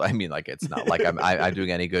overall. So I mean like it's not like I'm doing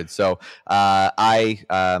any good. So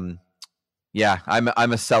yeah,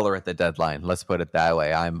 I'm a seller at the deadline. Let's put it that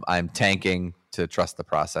way. I'm tanking to trust the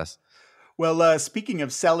process. Well, speaking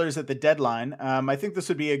of sellers at the deadline, I think this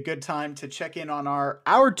would be a good time to check in on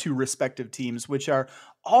our two respective teams, which are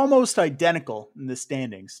almost identical in the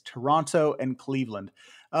standings: Toronto and Cleveland.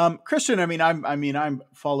 Christian, I'm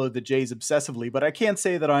followed the Jays obsessively, but I can't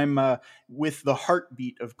say that I'm with the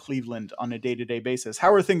heartbeat of Cleveland on a day-to-day basis.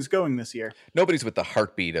 How are things going this year? Nobody's with the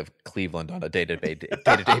heartbeat of Cleveland on a day-to-day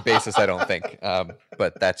basis, I don't think.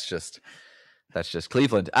 But that's just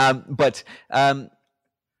Cleveland. But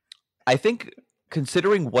I think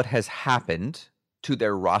considering what has happened to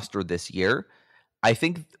their roster this year, I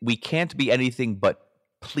think we can't be anything but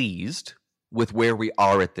pleased with where we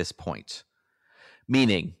are at this point.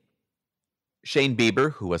 Meaning, Shane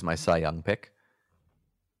Bieber, who was my Cy Young pick,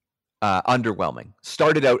 underwhelming.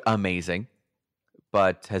 Started out amazing,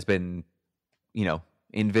 but has been,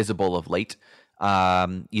 invisible of late.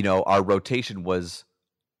 Our rotation was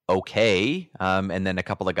okay, and then a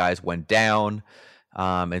couple of guys went down.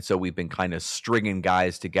 And so we've been kind of stringing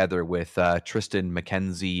guys together with Tristan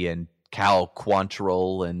McKenzie and Cal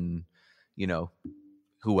Quantrill and,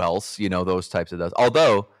 who else, those types of those.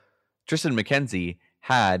 Although Tristan McKenzie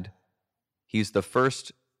he's the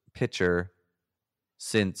first pitcher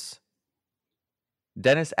since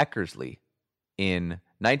Dennis Eckersley in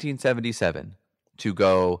 1977 to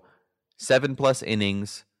go 7+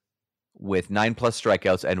 innings with 9+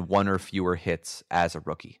 strikeouts and 1 or fewer hits as a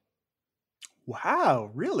rookie.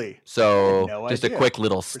 Wow, really? So just a quick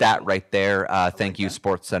little stat right there. Thank you,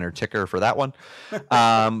 SportsCenter Ticker, for that one.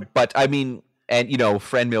 But I mean, and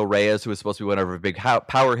Franmil Reyes, who was supposed to be one of our big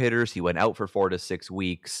power hitters, he went out for 4 to 6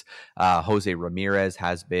 weeks. Jose Ramirez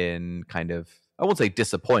has been kind of, I won't say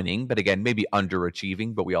disappointing, but again, maybe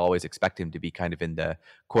underachieving, but we always expect him to be kind of in the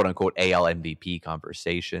quote unquote AL MVP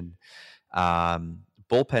conversation.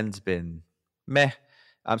 Bullpen's been meh.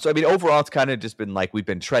 So, I mean, overall, it's kind of just been like we've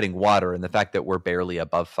been treading water, and the fact that we're barely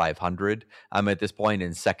above 500 at this point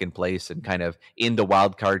in second place and kind of in the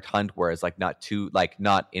wild card hunt, whereas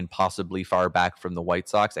not impossibly far back from the White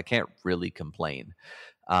Sox, I can't really complain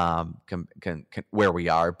where we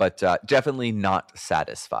are, but definitely not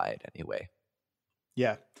satisfied anyway.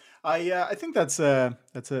 Yeah. I think that's a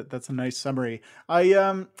nice summary.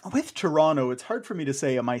 With Toronto, it's hard for me to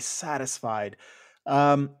say, am I satisfied?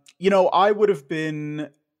 I would have been.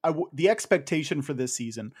 The expectation for this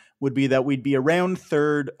season would be that we'd be around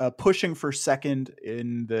third, pushing for second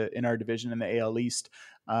in our division in the AL East,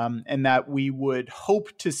 and that we would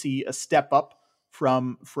hope to see a step up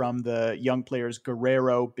from the young players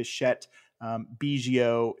Guerrero, Bichette,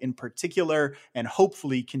 Biggio in particular, and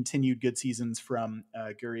hopefully continued good seasons from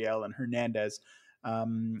Gurriel and Hernandez.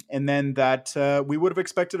 And then that we would have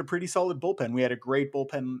expected a pretty solid bullpen. We had a great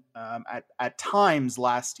bullpen at times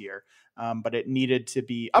last year, but it needed to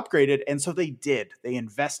be upgraded. And so they did. They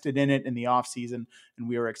invested in it in the offseason, and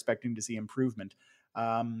we were expecting to see improvement.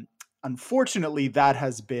 Unfortunately, that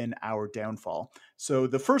has been our downfall. So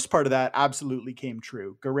the first part of that absolutely came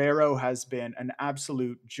true. Guerrero has been an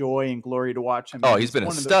absolute joy and glory to watch. He's been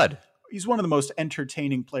a stud. He's one of the most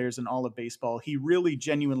entertaining players in all of baseball. He really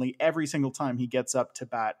genuinely, every single time he gets up to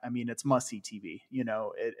bat, I mean, it's must-see TV,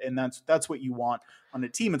 and that's what you want on a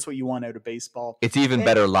team. It's what you want out of baseball. It's even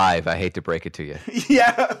better live. I hate to break it to you.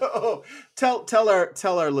 Yeah. Tell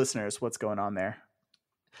our listeners what's going on there.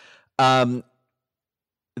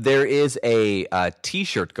 There is a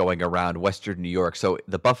T-shirt going around Western New York. So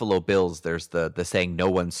the Buffalo Bills, there's the saying, no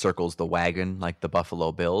one circles the wagon like the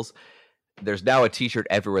Buffalo Bills. There's now a T-shirt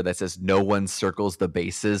everywhere that says no one circles the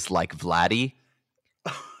bases like Vladdy.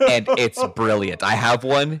 And it's brilliant. I have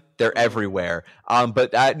one. They're everywhere.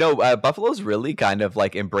 But Buffalo's really kind of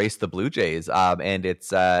like embraced the Blue Jays. And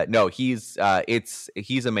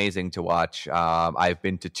he's amazing to watch. I've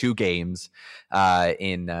been to 2 games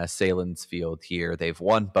in Salins Field here. They've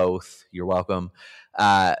won both. You're welcome.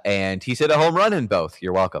 And he's hit a home run in both.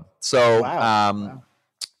 You're welcome. So, wow.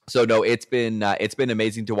 So no, it's been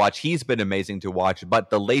amazing to watch. He's been amazing to watch, but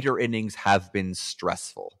the later innings have been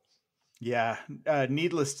stressful. Yeah,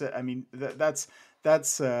 needless to. I mean, that's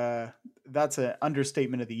an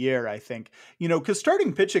understatement of the year, I think. Because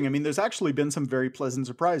starting pitching, I mean, there's actually been some very pleasant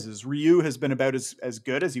surprises. Ryu has been about as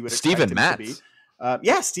good as you would expect him to be.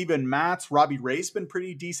 Steven Matz, Robbie Ray's been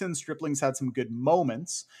pretty decent. Stripling's had some good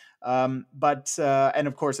moments. But and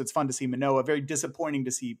of course, it's fun to see Manoah. Very disappointing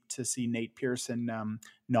to see Nate Pearson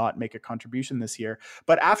not make a contribution this year.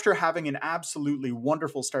 But after having an absolutely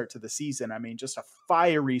wonderful start to the season, I mean, just a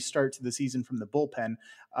fiery start to the season from the bullpen,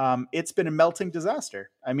 it's been a melting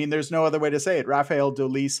disaster. I mean, there's no other way to say it. Rafael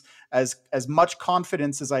Dolis, as much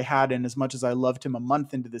confidence as I had and as much as I loved him a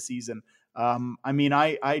month into the season, I mean,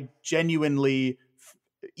 I genuinely,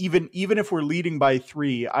 even if we're leading by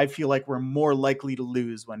 3, I feel like we're more likely to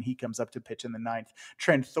lose when he comes up to pitch in the 9th.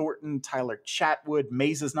 Trent Thornton, Tyler Chatwood,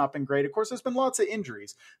 Mays has not been great. Of course, there's been lots of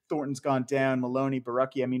injuries. Thornton's gone down, Maloney,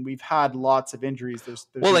 Barucki. I mean, we've had lots of injuries. There's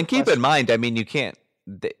well, and keep in mind, I mean, you can't.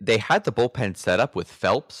 They had the bullpen set up with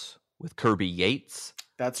Phelps, with Kirby Yates.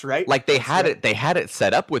 That's right. Like they had it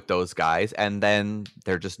set up with those guys, and then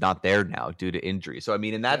they're just not there now due to injury. So I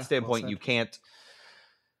mean, in that standpoint, you can't.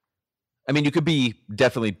 I mean, you could be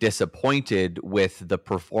definitely disappointed with the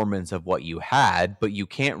performance of what you had, but you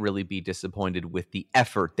can't really be disappointed with the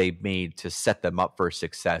effort they made to set them up for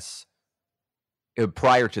success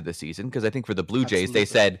prior to the season. Because I think for the Blue Jays, they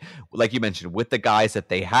said, like you mentioned, with the guys that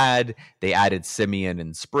they had, they added Simeon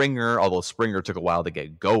and Springer, although Springer took a while to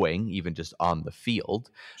get going, even just on the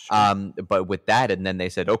field. Sure. But with that, and then they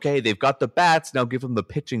said, okay, they've got the bats, now give them the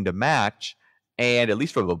pitching to match. And at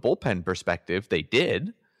least from a bullpen perspective, they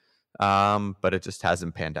did. But it just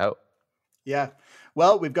hasn't panned out. Yeah.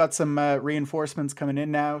 Well, we've got some reinforcements coming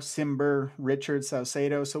in now. Simber, Richard,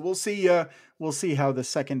 Saucedo. So we'll see how the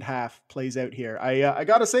second half plays out here. I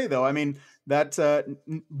got to say, though, I mean, that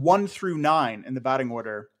 1 through 9 in the batting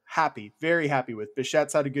order, very happy with.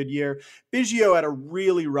 Bichette's had a good year. Biggio had a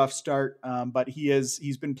really rough start, but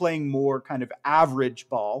he's been playing more kind of average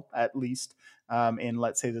ball, at least, in,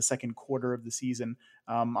 let's say, the second quarter of the season.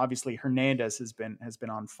 Obviously Hernandez has been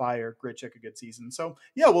on fire. Grichuk a good season. So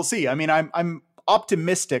yeah, we'll see. I mean, I'm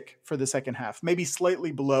optimistic for the second half, maybe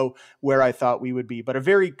slightly below where I thought we would be, but a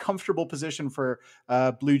very comfortable position for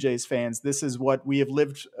Blue Jays fans. This is what we have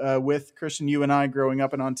lived with, Christian, you and I, growing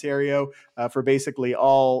up in Ontario for basically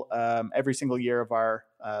every single year of our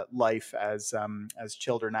life as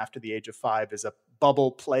children after the age of 5, is a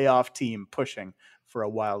bubble playoff team pushing for a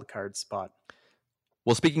wild card spot.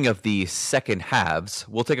 Well, speaking of the second halves,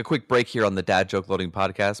 we'll take a quick break here on the Dad Joke Loading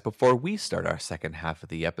podcast before we start our second half of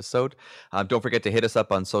the episode. Don't forget to hit us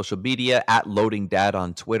up on social media at Loading Dad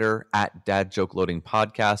on Twitter, at Dad Joke Loading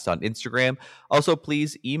Podcast on Instagram. Also,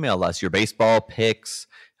 please email us your baseball picks,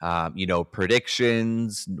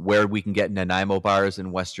 predictions, where we can get Nanaimo bars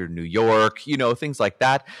in Western New York, things like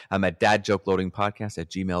that. I'm at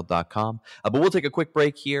dadjokeloadingpodcast@gmail.com. But we'll take a quick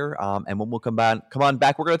break here. And when we'll come on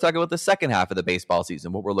back, we're going to talk about the second half of the baseball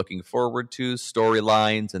season, what we're looking forward to,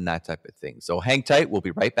 storylines, and that type of thing. So hang tight. We'll be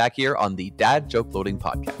right back here on the Dad Joke Loading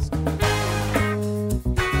Podcast.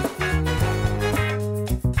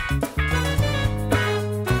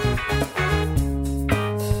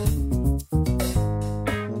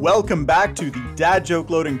 Welcome back to the Dad Joke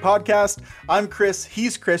Loading Podcast. I'm Chris,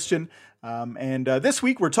 he's Christian, and this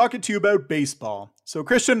week we're talking to you about baseball. So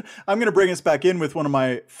Christian, I'm going to bring us back in with one of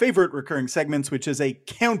my favorite recurring segments, which is a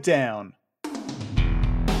countdown.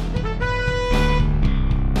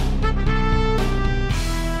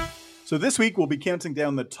 So this week we'll be counting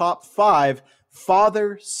down the top 5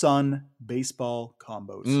 father-son baseball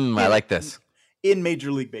combos. I like this. In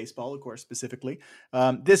Major League Baseball, of course, specifically.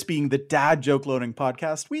 This being the Dad Joke Loading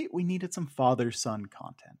Podcast, we needed some father-son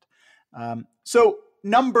content. So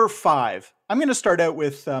number 5, I'm going to start out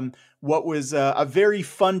with what was a very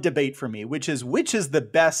fun debate for me, which is the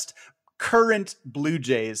best current Blue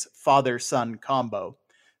Jays father-son combo.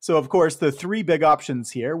 So, of course, the 3 big options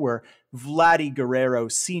here were Vladdy Guerrero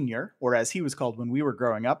Sr., or as he was called when we were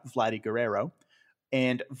growing up, Vladdy Guerrero,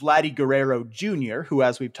 and Vladdy Guerrero Jr., who,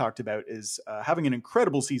 as we've talked about, is having an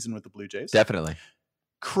incredible season with the Blue Jays. Definitely.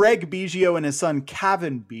 Craig Biggio and his son,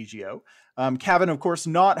 Cavan Biggio. Cavan, of course,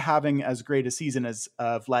 not having as great a season as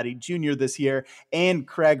Vladdy Jr. this year, and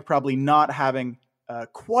Craig probably not having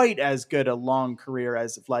quite as good a long career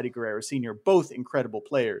as Vladdy Guerrero Sr., both incredible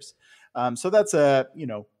players. So that's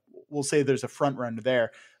we'll say there's a front runner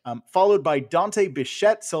there. Followed by Dante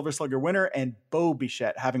Bichette, Silver Slugger winner, and Bo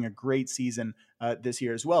Bichette having a great season this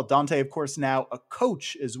year as well. Dante, of course, now a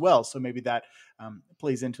coach as well, so maybe that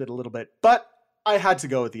plays into it a little bit. But I had to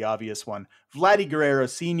go with the obvious one. Vladdy Guerrero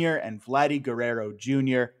Sr. and Vladdy Guerrero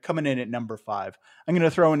Jr. coming in at number 5. I'm going to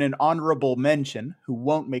throw in an honorable mention who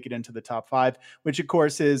won't make it into the top 5, which, of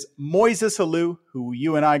course, is Moises Alou, who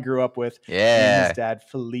you and I grew up with, and his dad,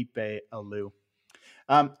 Felipe Alou.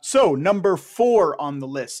 So number 4 on the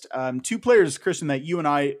list, two players, Christian, that you and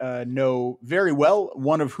I know very well,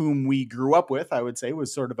 one of whom we grew up with, I would say,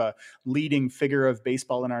 was sort of a leading figure of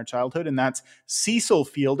baseball in our childhood, and that's Cecil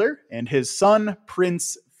Fielder and his son,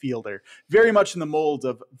 Prince Fielder. Very much in the mold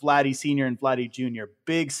of Vladdy Sr. and Vladdy Jr.,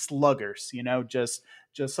 big sluggers,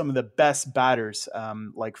 just some of the best batters,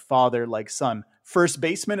 like father, like son. First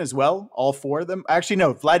baseman as well, all 4 of them. Actually,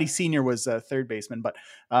 no, Vladdy Sr. was third baseman, but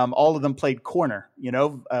all of them played corner.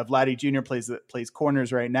 Vladdy Jr. plays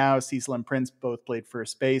corners right now. Cecil and Prince both played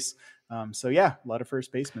first base. So yeah, a lot of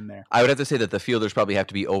first basemen there. I would have to say that the Fielders probably have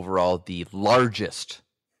to be overall the largest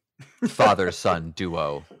father-son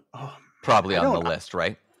duo probably on the list,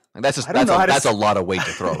 right? That's a lot of weight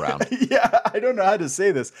to throw around. Yeah, I don't know how to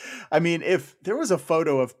say this. I mean, if there was a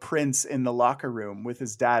photo of Prince in the locker room with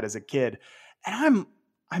his dad as a kid, and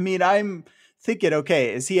I'm thinking,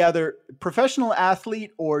 okay, is he either professional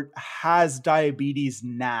athlete or has diabetes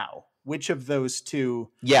now? Which of those two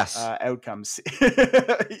outcomes?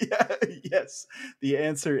 Yes. The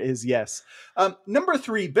answer is yes. Number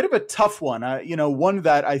 3, bit of a tough one. One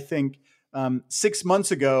that I think 6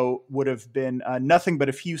 months ago would have been nothing but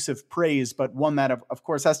effusive praise, but one that, of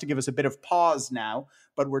course, has to give us a bit of pause now.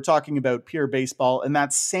 But we're talking about pure baseball, and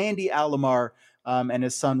that's Sandy Alomar and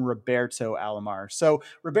his son Roberto Alomar. So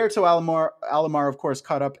Roberto Alomar, of course,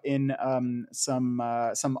 caught up in some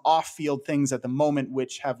off-field things at the moment,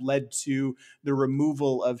 which have led to the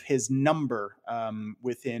removal of his number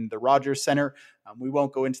within the Rogers Center. We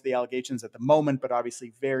won't go into the allegations at the moment, but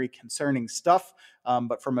obviously very concerning stuff.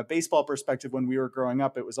 But from a baseball perspective, when we were growing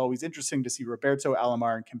up, it was always interesting to see Roberto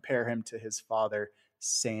Alomar and compare him to his father,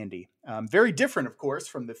 Sandy. Very different, of course,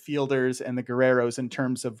 from the Fielders and the Guerreros in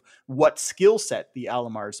terms of what skill set the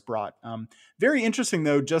Alomars brought. Very interesting,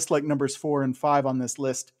 though, just like numbers 4 and 5 on this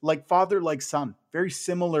list, like father, like son, very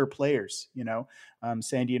similar players,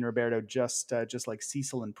 Sandy and Roberto, just like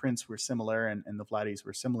Cecil and Prince were similar, and the Vladdies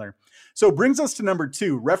were similar. So brings us to number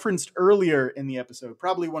 2, referenced earlier in the episode,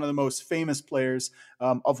 probably one of the most famous players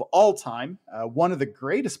of all time, one of the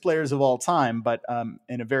greatest players of all time, but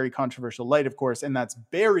in a very controversial light, of course, and that's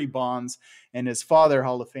Barry Bonds and his father,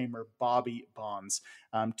 Hall of Famer Bobby Bonds.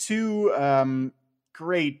 Two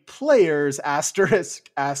great players, asterisk,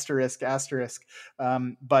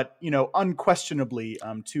 but unquestionably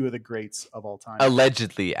two of the greats of all time.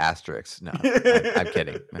 Allegedly, asterisk. No, I'm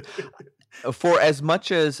kidding. For as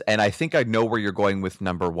much as, and I think I know where you're going with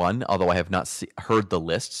number 1, although I have not heard the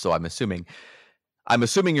list, so I'm assuming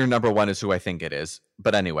your number 1 is who I think it is.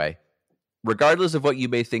 But anyway, regardless of what you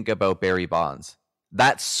may think about Barry Bonds,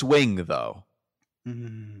 that swing, though.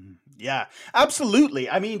 Yeah, absolutely.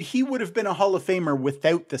 I mean, he would have been a Hall of Famer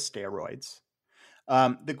without the steroids.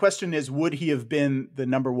 The question is, would he have been the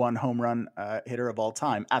number 1 home run hitter of all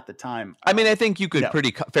time at the time? I mean, I think you could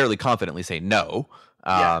fairly confidently say no.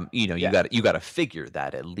 You got to figure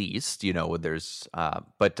that at least. There's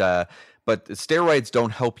but steroids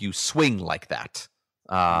don't help you swing like that.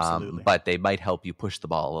 But they might help you push the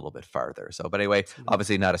ball a little bit farther. So, but anyway,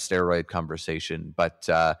 obviously not a steroid conversation. But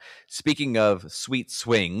speaking of sweet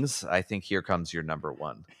swings, I think here comes your number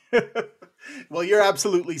 1. Well, you're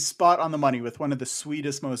absolutely spot on the money with one of the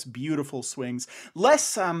sweetest, most beautiful swings.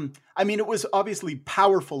 Less, it was obviously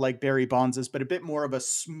powerful like Barry Bonds's, but a bit more of a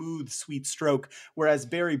smooth, sweet stroke. Whereas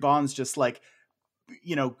Barry Bonds just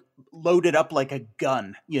loaded up like a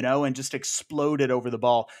gun, and just exploded over the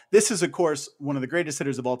ball. This is, of course, one of the greatest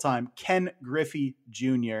hitters of all time, Ken Griffey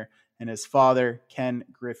Jr. and his father, Ken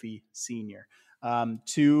Griffey Sr.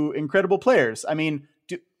 Two incredible players. I mean,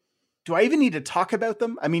 do I even need to talk about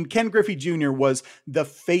them? I mean, Ken Griffey Jr. was the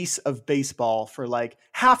face of baseball for like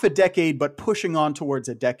half a decade, but pushing on towards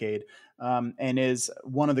a decade, and is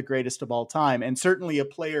one of the greatest of all time. And certainly a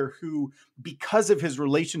player who, because of his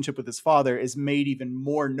relationship with his father, is made even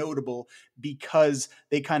more notable because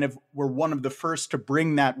they kind of were one of the first to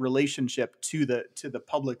bring that relationship to the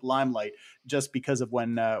public limelight, just because of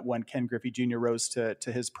when Ken Griffey Jr. rose to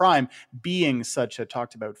his prime, being such a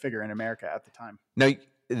talked about figure in America at the time. Now,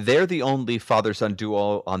 they're the only father-son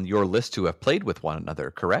duo on your list to have played with one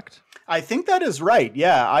another, correct? I think that is right.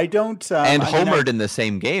 Yeah, I don't. And homered in the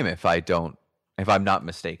same game, if I'm not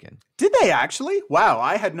mistaken. Did they actually? Wow,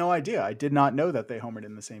 I had no idea. I did not know that they homered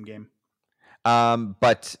in the same game.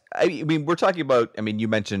 But I mean, we're talking about. I mean, you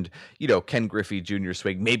mentioned, Ken Griffey Jr.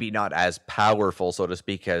 swing, maybe not as powerful, so to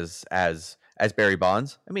speak, as Barry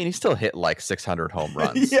Bonds. I mean, he still hit like 600 home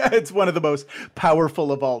runs. Yeah, it's one of the most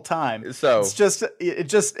powerful of all time. So it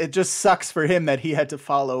just sucks for him that he had to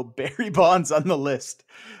follow Barry Bonds on the list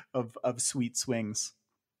of sweet swings.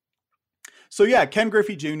 So yeah, Ken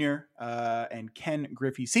Griffey Jr. And Ken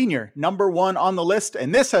Griffey Sr. number 1 on the list,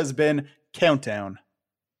 and this has been Countdown.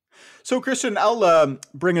 So, Christian, I'll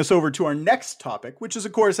bring us over to our next topic, which is,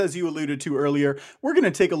 of course, as you alluded to earlier, we're going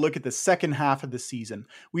to take a look at the second half of the season.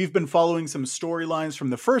 We've been following some storylines from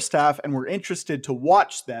the first half, and we're interested to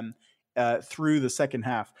watch them through the second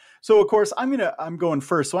half. So, of course, I'm going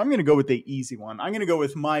first. So I'm going to go with the easy one. I'm going to go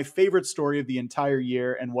with my favorite story of the entire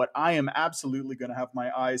year and what I am absolutely going to have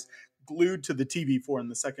my eyes glued to the TV for in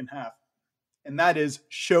the second half. And that is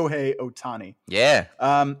Shohei Ohtani. Yeah.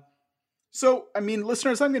 So, I mean,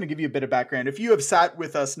 listeners, I'm going to give you a bit of background. If you have sat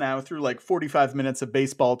with us now through like 45 minutes of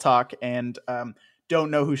baseball talk and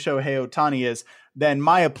don't know who Shohei Ohtani is, then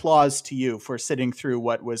my applause to you for sitting through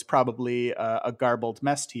what was probably a garbled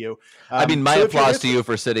mess to you. I mean, my applause to you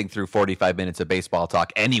for sitting through 45 minutes of baseball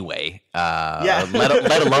talk anyway,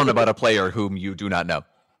 let alone about a player whom you do not know.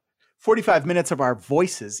 45 minutes of our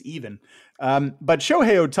voices even. But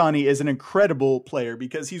Shohei Ohtani is an incredible player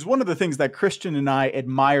because he's one of the things that Christian and I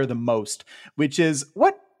admire the most, which is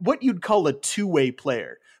what you'd call a two-way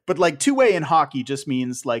player. But like two-way in hockey just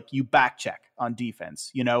means like you back check on defense,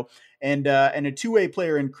 you know, and a two-way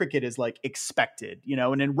player in cricket is like expected, you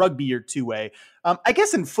know, and in rugby you're two-way. I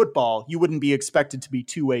guess in football you wouldn't be expected to be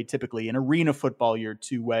two-way typically. In arena football you're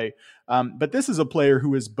two-way. But this is a player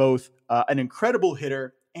who is both an incredible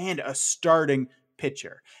hitter and a starting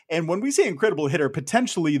pitcher. And when we say incredible hitter,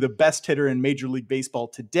 potentially the best hitter in Major League Baseball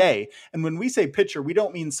today. And when we say pitcher, we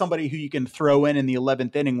don't mean somebody who you can throw in the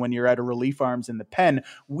 11th inning when you're out of relief arms in the pen.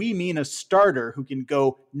 We mean a starter who can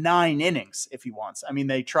go 9 innings if he wants. I mean,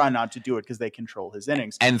 they try not to do it because they control his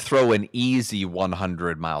innings. And throw an easy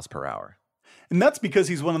 100 miles per hour. And that's because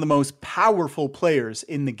he's one of the most powerful players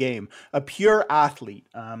in the game, a pure athlete,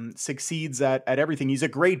 succeeds at everything. He's a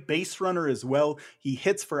great base runner as well. He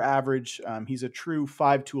hits for average. He's a true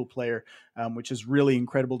 5-tool player, which is really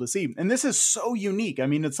incredible to see. And this is so unique. I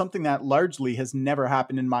mean, it's something that largely has never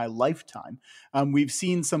happened in my lifetime. We've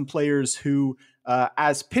seen some players who,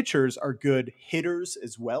 as pitchers, are good hitters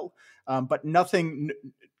as well, but nothing...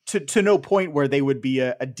 To no point where they would be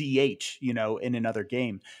a DH, you know, in another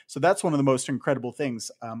game. So that's one of the most incredible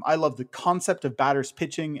things. I love the concept of batters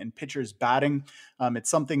pitching and pitchers batting. It's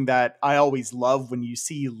something that I always love when you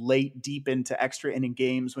see late, deep into extra inning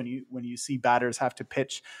games, when you see batters have to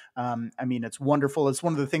pitch. I mean, it's wonderful. It's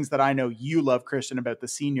one of the things that I know you love, Christian, about the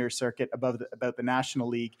senior circuit, about the National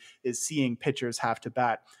League, is seeing pitchers have to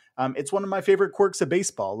bat. It's one of my favorite quirks of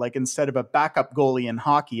baseball. Like instead of a backup goalie in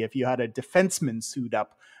hockey, if you had a defenseman suit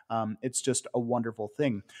up, it's just a wonderful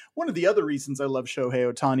thing. One of the other reasons I love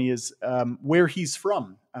Shohei Ohtani is where he's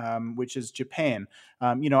from, which is Japan.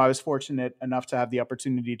 You know, I was fortunate enough to have the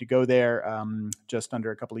opportunity to go there just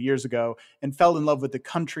under a couple of years ago and fell in love with the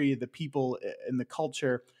country, the people, and the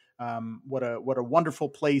culture. What a wonderful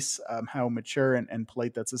place, how mature and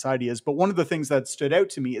polite that society is. But one of the things that stood out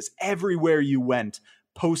to me is everywhere you went,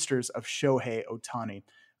 posters of Shohei Ohtani.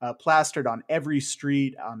 Plastered on every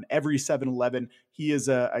street, on every 7-Eleven. He is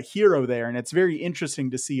a hero there, and it's very interesting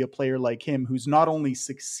to see a player like him who's not only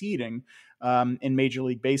succeeding in Major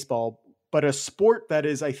League Baseball, but a sport that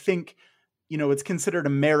is, I think, you know, it's considered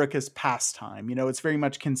America's pastime. You know, it's very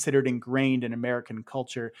much considered ingrained in American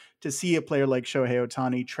culture. To see a player like Shohei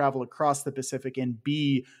Ohtani travel across the Pacific and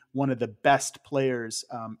be one of the best players,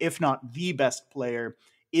 if not the best player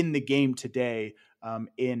in the game today,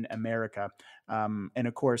 in America. And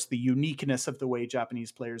of course, the uniqueness of the way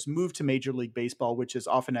Japanese players move to Major League Baseball, which is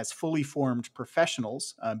often as fully formed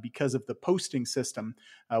professionals because of the posting system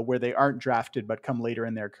where they aren't drafted but come later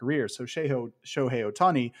in their career. So Shohei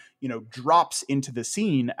Ohtani, you know, drops into the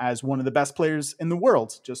scene as one of the best players in the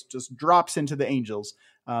world, just drops into the Angels.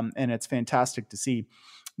 And it's fantastic to see.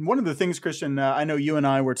 And one of the things, Christian, I know you and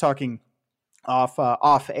I were talking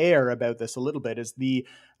off air about this a little bit, is the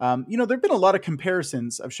you know, there've been a lot of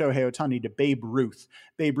comparisons of Shohei Ohtani to Babe Ruth.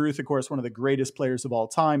 Babe Ruth, of course, one of the greatest players of all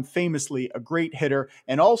time, famously a great hitter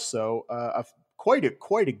and also quite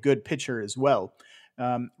a good pitcher as well.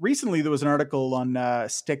 Recently, there was an article on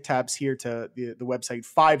Stick Tabs here to the website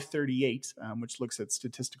 538, which looks at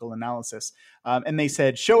statistical analysis. And they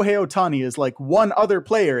said Shohei Ohtani is like one other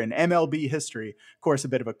player in MLB history. Of course, a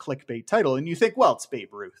bit of a clickbait title. And you think, well, it's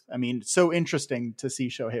Babe Ruth. I mean, it's so interesting to see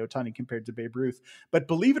Shohei Ohtani compared to Babe Ruth. But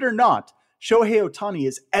believe it or not, Shohei Ohtani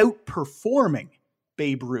is outperforming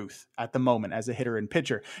Babe Ruth at the moment as a hitter and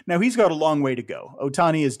pitcher. Now, he's got a long way to go.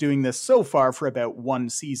 Ohtani is doing this so far for about one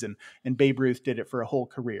season, and Babe Ruth did it for a whole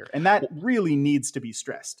career. And that really needs to be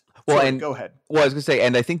stressed. Well, Sorry, and go ahead. Well, I was going to say,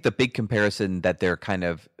 and I think the big comparison that they're kind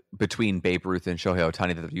of between Babe Ruth and Shohei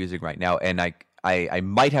Ohtani that they're using right now, and I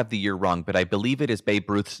might have the year wrong, but I believe it is Babe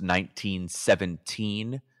Ruth's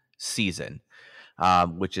 1917 season,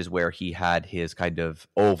 which is where he had his kind of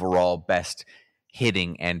overall best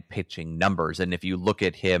hitting and pitching numbers. And if you look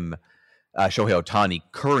at him, Shohei Ohtani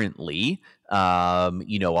currently,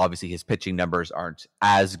 obviously his pitching numbers aren't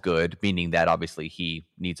as good, meaning that obviously he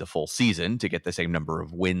needs a full season to get the same number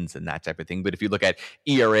of wins and that type of thing. But if you look at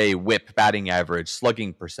ERA, WHIP, batting average,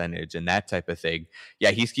 slugging percentage, and that type of thing,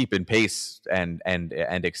 yeah, he's keeping pace and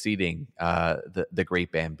exceeding the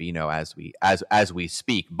great Bambino as we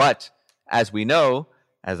speak. But as we know,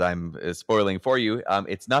 as I'm spoiling for you,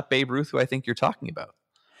 it's not Babe Ruth who I think you're talking about.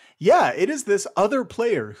 Yeah, it is this other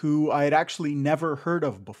player who I had actually never heard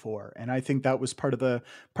of before, and I think that was part of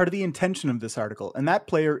the intention of this article. And that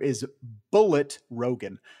player is Bullet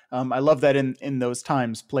Rogan. I love that in those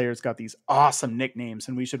times, players got these awesome nicknames,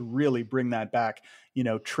 and we should really bring that back.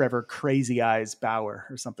 Trevor Crazy Eyes Bauer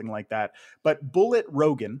or something like that. But Bullet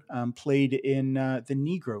Rogan played in the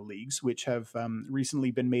Negro Leagues, which have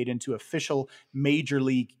recently been made into official major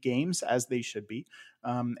league games, as they should be.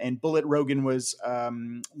 And Bullet Rogan was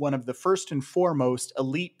one of the first and foremost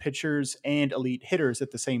elite pitchers and elite hitters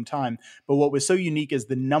at the same time. But what was so unique is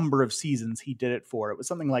the number of seasons he did it for. It was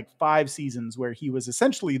something like 5 seasons where he was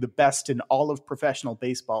essentially the best in all of professional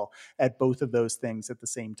baseball at both of those things at the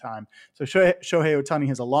same time. So Shohei Ohtani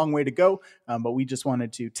has a long way to go, but we just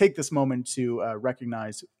wanted to take this moment to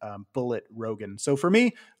recognize Bullet Rogan. So for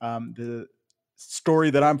me, the story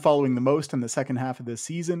that I'm following the most in the second half of this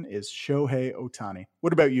season is Shohei Ohtani.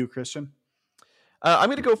 What about you, Christian? I'm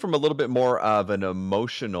going to go from a little bit more of an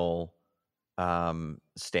emotional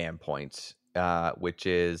standpoint, which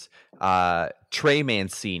is Trey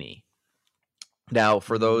Mancini. Now,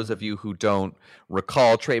 for those of you who don't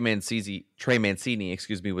recall, Trey Mancini,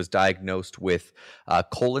 was diagnosed with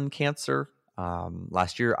colon cancer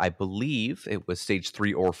last year. I believe it was stage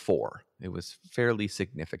 3 or 4. It was fairly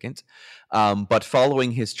significant. But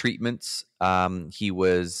following his treatments, he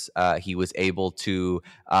was able to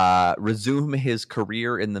resume his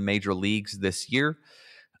career in the major leagues this year.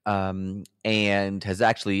 And has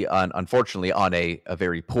actually, unfortunately, on a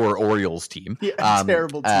very poor Orioles team,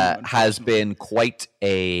 terrible team, has been quite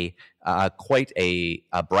a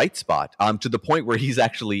bright spot, to the point where he's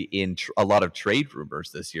actually in a lot of trade rumors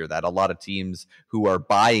this year, that a lot of teams who are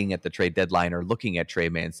buying at the trade deadline are looking at Trey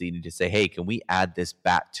Mancini to say, hey, can we add this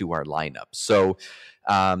bat to our lineup? So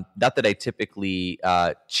not that I typically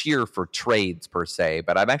cheer for trades per se,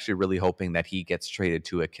 but I'm actually really hoping that he gets traded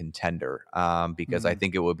to a contender, because I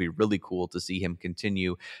think it would be really cool to see him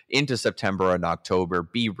continue into September and October,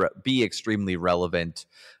 be extremely relevant,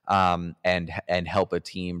 and help a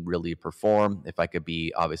team really perform. If I could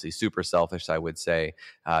be obviously super selfish, I would say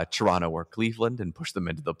Toronto or Cleveland and push them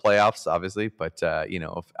into the playoffs, obviously. But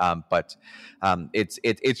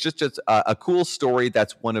it's just a cool story.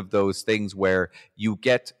 That's one of those things where you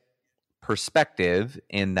get perspective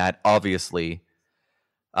in that obviously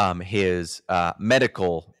his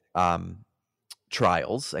medical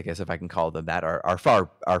trials, I guess if I can call them that, are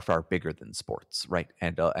far bigger than sports, right?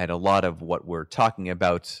 And a lot of what we're talking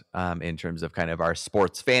about in terms of kind of our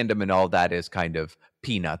sports fandom and all that is kind of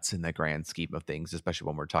peanuts in the grand scheme of things, especially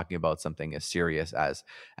when we're talking about something as serious as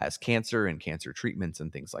cancer and cancer treatments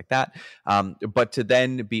and things like that. But to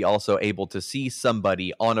then be also able to see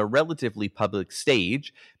somebody on a relatively public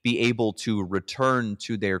stage be able to return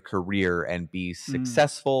to their career and be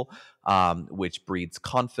successful, which breeds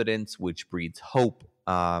confidence, which breeds hope,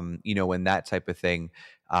 and that type of thing.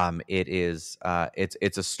 It's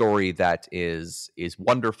a story that is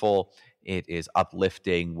wonderful. It is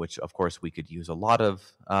uplifting, which of course we could use a lot of,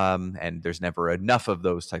 and there's never enough of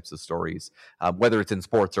those types of stories, whether it's in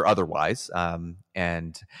sports or otherwise.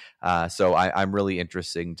 So I'm really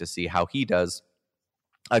interested to see how he does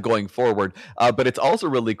going forward. But it's also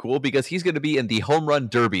really cool because he's going to be in the Home Run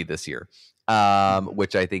Derby this year,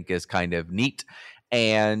 which I think is kind of neat.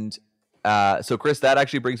 And so, Chris, that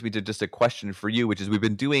actually brings me to just a question for you, which is we've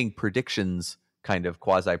been doing predictions, kind of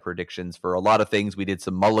quasi predictions for a lot of things. We did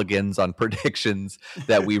some mulligans on predictions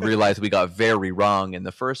that we realized we got very wrong in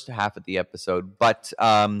the first half of the episode. But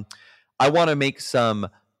I want to make some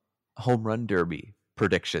Home Run Derby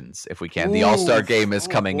predictions if we can. The All-Star game is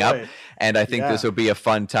coming up, and I think this would be a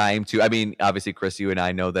fun time to, I mean, obviously, Chris, you and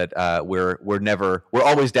I know that we're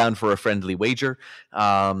always down for a friendly wager.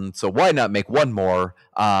 So why not make one more?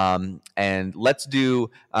 And let's do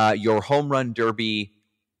your Home Run Derby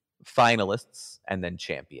finalists and then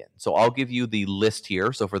champion. So I'll give you the list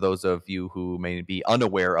here. So for those of you who may be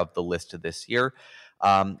unaware of the list this year,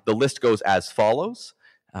 the list goes as follows.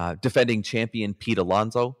 Defending champion Pete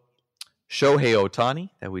Alonso, Shohei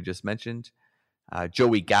Ohtani, that we just mentioned,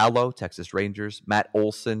 Joey Gallo, Texas Rangers, Matt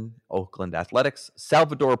Olson, Oakland Athletics,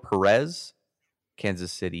 Salvador Perez,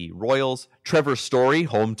 Kansas City Royals, Trevor Story,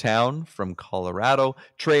 hometown from Colorado,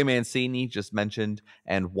 Trey Mancini, just mentioned,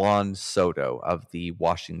 and Juan Soto of the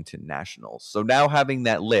Washington Nationals. So now having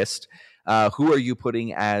that list, who are you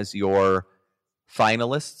putting as your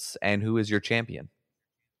finalists and who is your champion?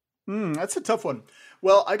 That's a tough one.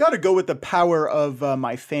 Well, I got to go with the power of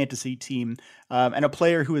my fantasy team and a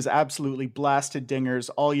player who has absolutely blasted dingers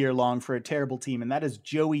all year long for a terrible team, and that is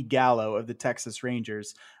Joey Gallo of the Texas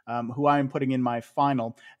Rangers, who I am putting in my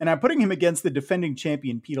final. And I'm putting him against the defending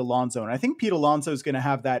champion, Pete Alonso. And I think Pete Alonso is going to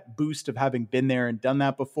have that boost of having been there and done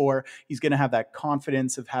that before. He's going to have that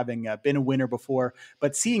confidence of having been a winner before.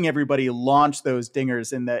 But seeing everybody launch those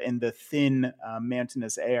dingers in the thin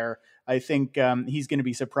mountainous air, I think he's going to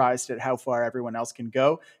be surprised at how far everyone else can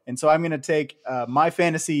go. And so I'm going to take my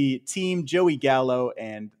fantasy team, Joey Gallo,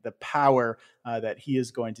 and the power that he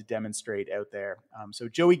is going to demonstrate out there. So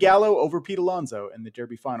Joey Gallo over Pete Alonso in the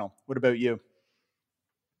Derby final. What about you?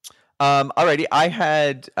 Alrighty, I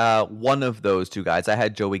had one of those two guys. I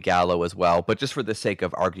had Joey Gallo as well, but just for the sake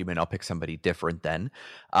of argument, I'll pick somebody different then.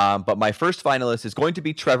 But my first finalist is going to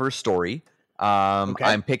be Trevor Story. Okay.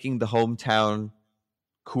 I'm picking the hometown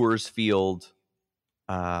Coors Field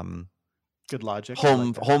good logic.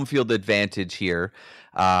 home field advantage here,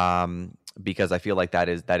 because I feel like that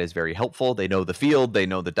is very helpful. They know the field, they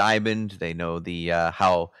know the diamond, they know the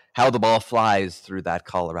how the ball flies through that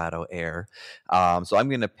Colorado air. So I'm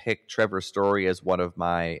going to pick Trevor Story as one of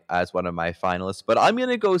my finalists, but I'm going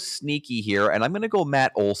to go sneaky here, and I'm going to go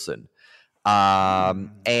Matt Olson.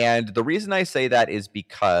 And the reason I say that is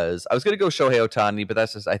because I was going to go Shohei Ohtani, but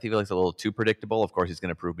that's just, I think it's a little too predictable. Of course, he's going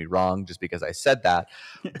to prove me wrong just because I said that.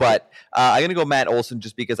 But I'm going to go Matt Olson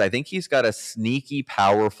just because I think he's got a sneaky,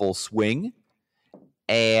 powerful swing.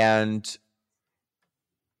 And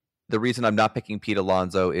the reason I'm not picking Pete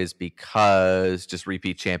Alonso is because just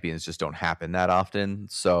repeat champions just don't happen that often.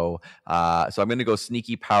 So I'm going to go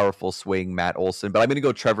sneaky, powerful swing, Matt Olson, but I'm going to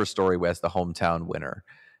go Trevor Story as the hometown winner.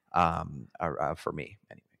 For me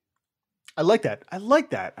anyway. I like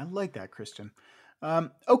that, Christian.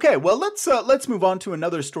 Okay, well, let's move on to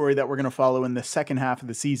another story that we're going to follow in the second half of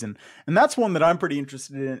the season, and that's one that I'm pretty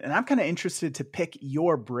interested in, and I'm kind of interested to pick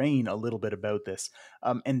your brain a little bit about this,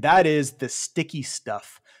 and that is the sticky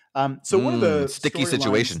stuff. So one of the sticky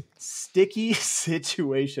situation.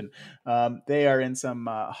 They are in some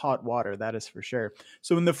hot water, that is for sure.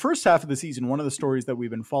 So in the first half of the season, one of the stories that we've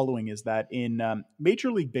been following is that in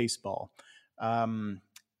Major League Baseball,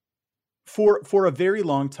 for a very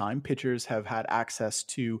long time, pitchers have had access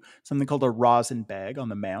to something called a rosin bag on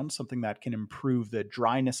the mound, something that can improve the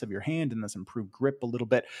dryness of your hand and thus improve grip a little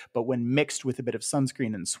bit. But when mixed with a bit of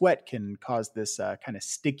sunscreen and sweat, can cause this kind of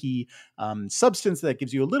sticky substance that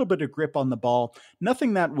gives you a little bit of grip on the ball.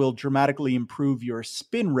 Nothing that will dramatically improve your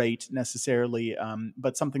spin rate necessarily,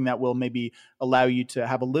 but something that will maybe allow you to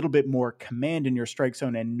have a little bit more command in your strike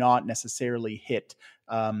zone and not necessarily hit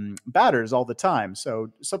batters all the time.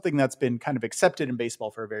 So something that's been kind of accepted in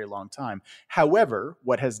baseball for a very long time. However,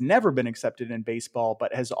 what has never been accepted in baseball,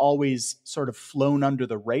 but has always sort of flown under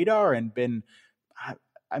the radar and been,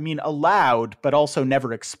 allowed, but also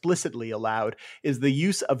never explicitly allowed, is the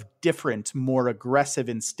use of different, more aggressive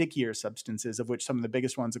and stickier substances, of which some of the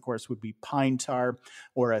biggest ones, of course, would be pine tar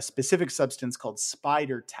or a specific substance called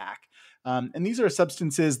spider tack. And these are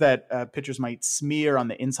substances that pitchers might smear on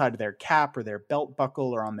the inside of their cap or their belt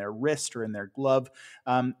buckle or on their wrist or in their glove.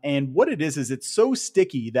 And what it is it's so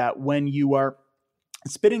sticky that when you are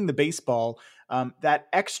spinning the baseball, that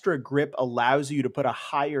extra grip allows you to put a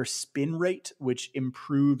higher spin rate, which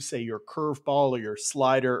improves, say, your curveball or your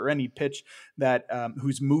slider or any pitch that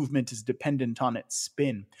whose movement is dependent on its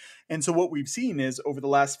spin. And so what we've seen is over the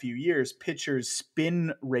last few years, pitchers'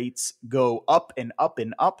 spin rates go up and up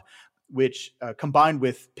and up, which combined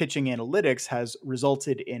with pitching analytics has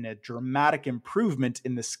resulted in a dramatic improvement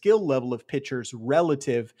in the skill level of pitchers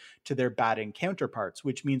relative to their batting counterparts,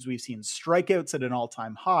 which means we've seen strikeouts at an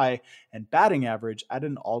all-time high and batting average at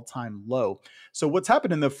an all-time low. So what's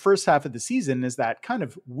happened in the first half of the season is that kind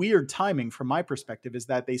of weird timing from my perspective is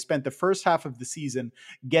that they spent the first half of the season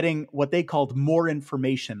getting what they called more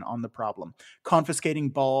information on the problem, confiscating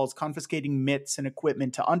balls, confiscating mitts and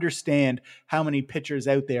equipment to understand how many pitchers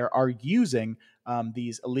out there are using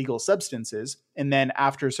these illegal substances. And then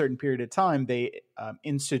after a certain period of time, they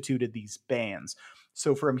instituted these bans.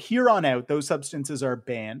 So from here on out, those substances are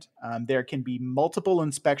banned. There can be multiple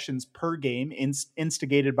inspections per game,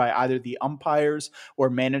 instigated by either the umpires or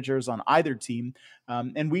managers on either team.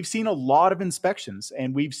 And we've seen a lot of inspections,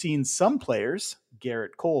 and we've seen some players,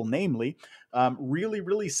 Garrett Cole namely, really,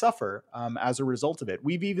 really suffer as a result of it.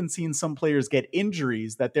 We've even seen some players get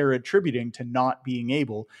injuries that they're attributing to not being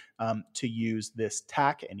able to use this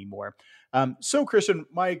tack anymore. So, Christian,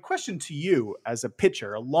 my question to you as a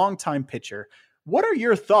pitcher, a longtime pitcher, what are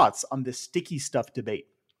your thoughts on this sticky stuff debate?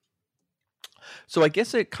 So I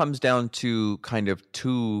guess it comes down to kind of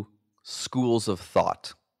two schools of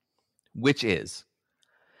thought, which is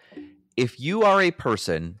if you are a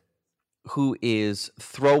person who is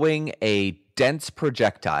throwing a dense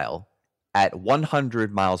projectile at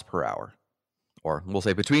 100 miles per hour, or we'll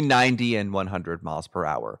say between 90 and 100 miles per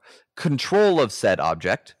hour, control of said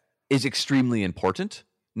object is extremely important,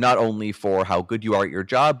 not only for how good you are at your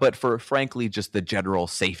job, but for, frankly, just the general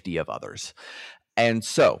safety of others. And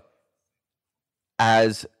so,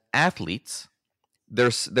 as athletes, there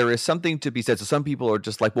is something to be said. So some people are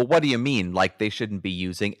just like, well, what do you mean? Like they shouldn't be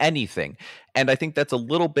using anything. And I think that's a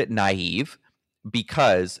little bit naive,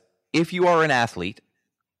 because if you are an athlete,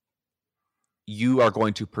 you are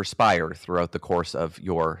going to perspire throughout the course of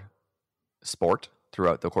your sport,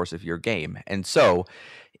 throughout the course of your game. And so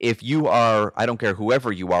if you are, I don't care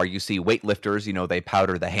whoever you are, you see weightlifters, they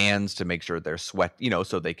powder the hands to make sure they're sweat,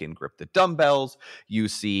 so they can grip the dumbbells. You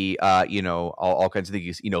see, all kinds of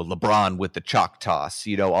things, LeBron with the chalk toss,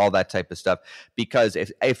 all that type of stuff. Because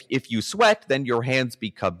if you sweat, then your hands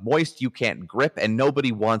become moist, you can't grip, and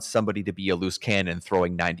nobody wants somebody to be a loose cannon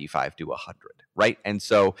throwing 95 to 100. Right. And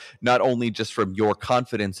so not only just from your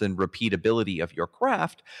confidence and repeatability of your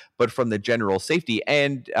craft, but from the general safety.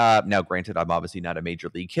 And now, granted, I'm obviously not a major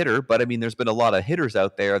league hitter, but I mean, there's been a lot of hitters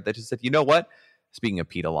out there that just said, you know what? Speaking of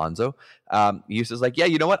Pete Alonso, he used to like, yeah,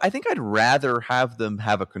 you know what? I think I'd rather have them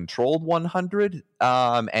have a controlled 100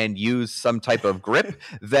 and use some type of grip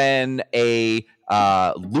than a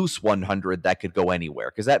loose 100 that could go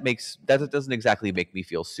anywhere, because that doesn't exactly make me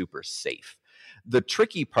feel super safe. The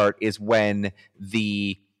tricky part is when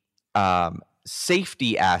the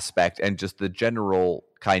safety aspect and just the general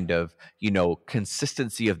kind of,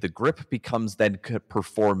 consistency of the grip becomes then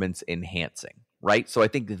performance enhancing, right? So I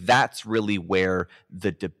think that's really where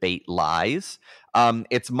the debate lies.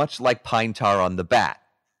 It's much like pine tar on the bat,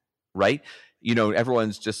 right?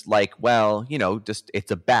 Everyone's just like, well, just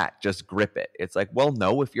it's a bat, just grip it. It's like, well,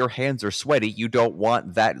 no, if your hands are sweaty, you don't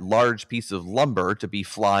want that large piece of lumber to be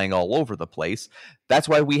flying all over the place. That's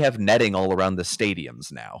why we have netting all around the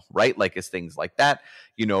stadiums now, right? Like it's things like that.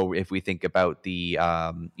 If we think about the,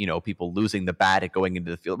 people losing the bat at going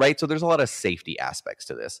into the field, right? So there's a lot of safety aspects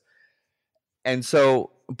to this. And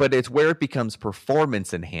so, but it's where it becomes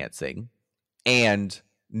performance enhancing and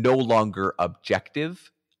no longer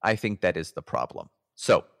objective. I think that is the problem.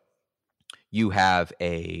 So you have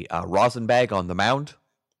a rosin bag on the mound,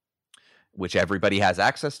 which everybody has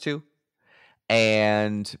access to,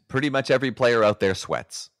 and pretty much every player out there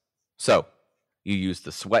sweats. So you use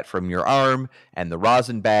the sweat from your arm and the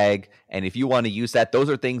rosin bag, and if you want to use that, those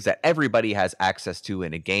are things that everybody has access to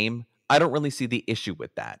in a game. I don't really see the issue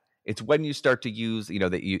with that. It's when you start to use,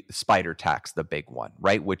 spider tack's the big one,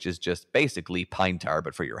 right? Which is just basically pine tar,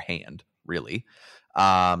 but for your hand, really.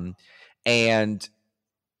 And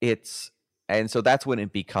so that's when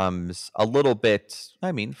it becomes a little bit,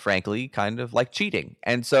 frankly, kind of like cheating.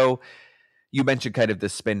 And so you mentioned kind of the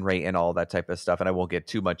spin rate and all that type of stuff, and I won't get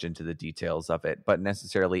too much into the details of it, but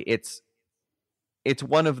necessarily it's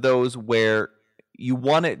one of those where you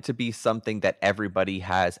want it to be something that everybody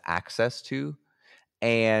has access to.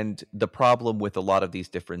 And the problem with a lot of these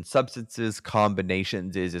different substances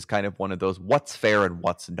combinations is kind of one of those what's fair and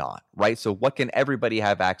what's not, right? So what can everybody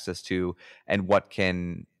have access to, and what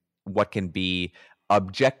can be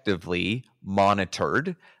objectively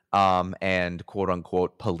monitored and quote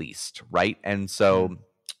unquote policed, right? And so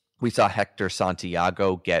we saw Hector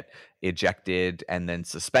Santiago get ejected and then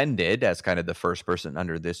suspended as kind of the first person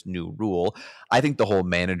under this new rule. I think the whole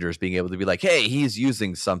managers being able to be like, hey, he's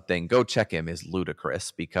using something, go check him, is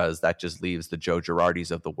ludicrous, because that just leaves the Joe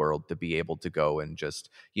Girardis of the world to be able to go and just,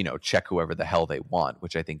 check whoever the hell they want,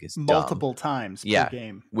 which I think is multiple times per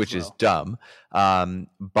game. Which is dumb. So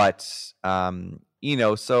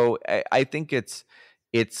I think it's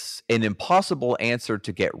an impossible answer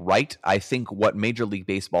to get right. I think what Major League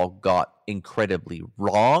Baseball got incredibly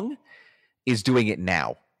wrong is doing it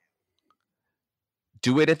now.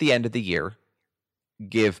 Do it at the end of the year.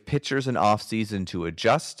 Give pitchers an offseason to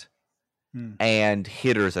adjust and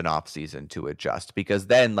hitters an offseason to adjust. Because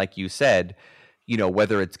then, like you said,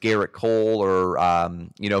 whether it's Garrett Cole or,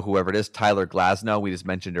 whoever it is, Tyler Glasnow, we just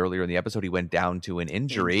mentioned earlier in the episode, he went down to an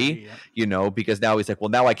injury, because now he's like, well,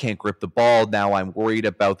 now I can't grip the ball. Now I'm worried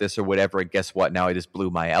about this or whatever. And guess what? Now I just blew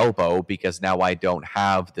my elbow because now I don't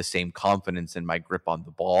have the same confidence in my grip on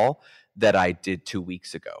the ball that I did 2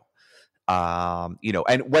 weeks ago.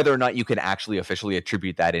 And whether or not you can actually officially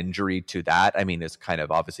attribute that injury to that, I mean, it's kind of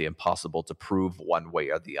obviously impossible to prove one way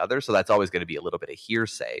or the other. So that's always going to be a little bit of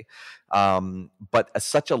hearsay. But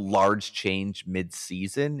such a large change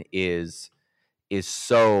mid-season is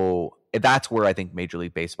so, that's where I think Major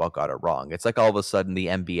League Baseball got it wrong. It's like all of a sudden the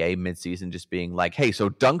NBA mid-season just being like, hey, so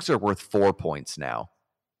dunks are worth 4 points now.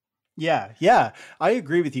 Yeah, I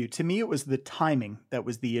agree with you. To me, it was the timing that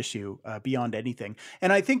was the issue beyond anything.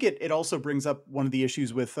 And I think it also brings up one of the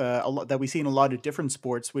issues with that we see in a lot of different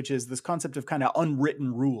sports, which is this concept of kind of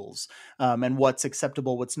unwritten rules and what's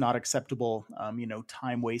acceptable, what's not acceptable.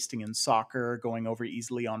 Time wasting in soccer, going over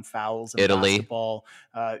easily on fouls in Italy. basketball.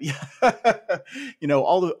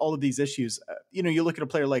 All of these issues. You look at a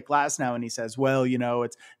player like Glasnow and he says, well,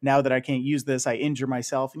 it's now that I can't use this, I injure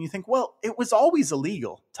myself. And you think, well, it was always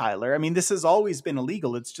illegal, Tyler. I mean, this has always been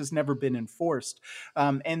illegal. It's just never been enforced.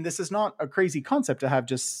 And this is not a crazy concept to have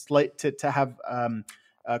to have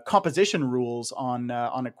composition rules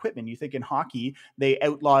on equipment. You think in hockey, they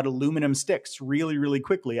outlawed aluminum sticks really, really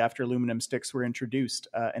quickly after aluminum sticks were introduced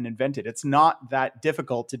and invented. It's not that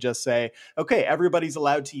difficult to just say, okay, everybody's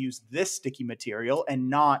allowed to use this sticky material and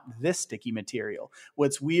not this sticky material.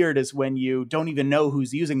 What's weird is when you don't even know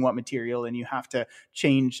who's using what material and you have to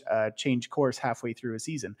change course halfway through a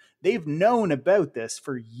season. They've known about this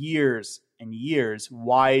for years and years.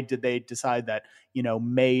 Why did they decide that,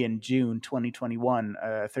 May and June 2021,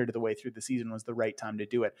 a third of the way through the season, was the right time to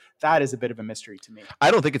do it? That is a bit of a mystery to me.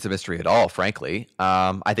 I don't think it's a mystery at all, frankly.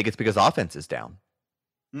 I think it's because offense is down.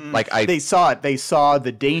 They saw it. They saw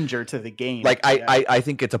the danger to the game. I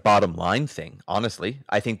think it's a bottom line thing, honestly.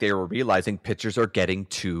 I think they were realizing pitchers are getting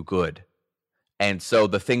too good. And so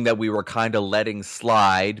the thing that we were kind of letting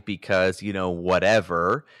slide because,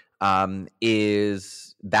 whatever,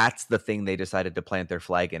 is that's the thing they decided to plant their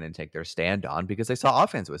flag in and take their stand on because they saw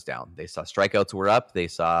offense was down. They saw strikeouts were up. They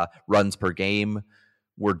saw runs per game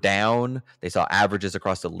were down. They saw averages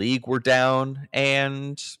across the league were down.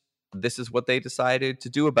 And this is what they decided to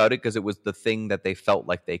do about it because it was the thing that they felt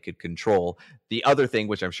like they could control. The other thing,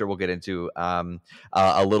 which I'm sure we'll get into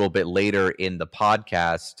a little bit later in the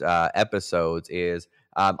podcast episodes, is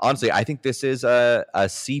honestly, I think this is a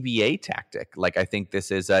CBA tactic. I think this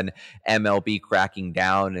is an MLB cracking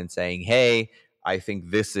down and saying, hey, I think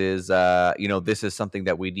this is, this is something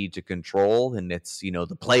that we need to control. And it's,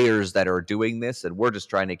 the players that are doing this. And we're just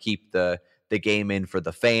trying to keep the game in for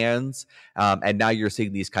the fans. And now you're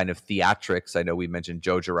seeing these kind of theatrics. I know we mentioned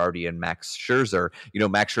Joe Girardi and Max Scherzer.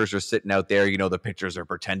 Max Scherzer sitting out there, the pitchers are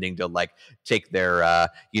pretending to take their,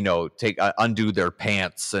 undo their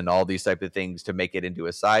pants and all these type of things to make it into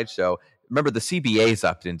a sideshow. Remember, the CBA's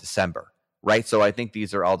up in December, right? So I think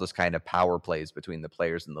these are all just kind of power plays between the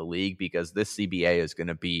players in the league because this CBA is going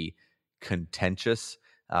to be contentious.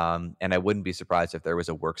 And I wouldn't be surprised if there was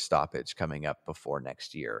a work stoppage coming up before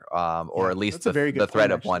next year, or at least the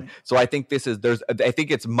threat of one. So I think I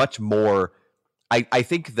think it's much more. I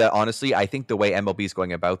think that honestly, I think the way MLB is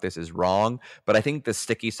going about this is wrong, but I think the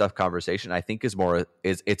sticky stuff conversation, I think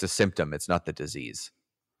it's a symptom. It's not the disease.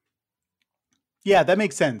 Yeah, that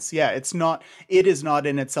makes sense. Yeah, it is not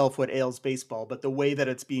in itself what ails baseball, but the way that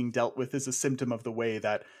it's being dealt with is a symptom of the way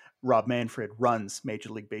that Rob Manfred runs Major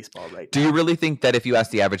League Baseball right now. Do you really think that if you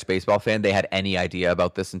asked the average baseball fan, they had any idea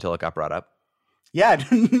about this until it got brought up? Yeah,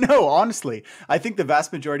 no, honestly. I think the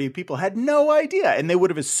vast majority of people had no idea, and they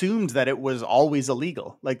would have assumed that it was always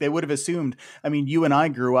illegal. They would have assumed, you and I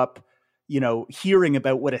grew up, hearing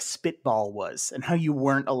about what a spitball was and how you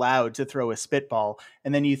weren't allowed to throw a spitball.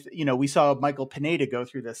 And then, we saw Michael Pineda go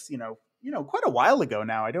through this, quite a while ago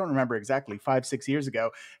now. I don't remember exactly, 5-6 years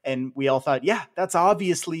ago. And we all thought, yeah, that's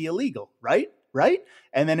obviously illegal, right?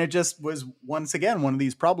 And then it just was, once again, one of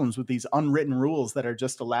these problems with these unwritten rules that are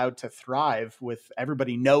just allowed to thrive with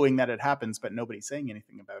everybody knowing that it happens, but nobody saying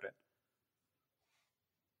anything about it.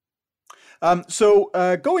 So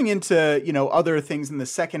going into, other things in the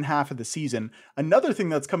second half of the season, another thing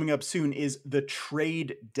that's coming up soon is the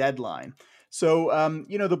trade deadline. So,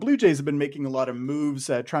 the Blue Jays have been making a lot of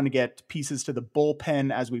moves, trying to get pieces to the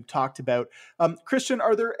bullpen, as we've talked about. Christian,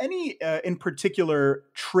 are there any in particular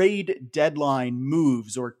trade deadline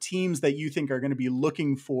moves or teams that you think are going to be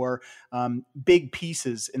looking for big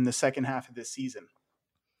pieces in the second half of this season?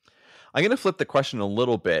 I'm going to flip the question a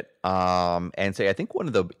little bit and say I think one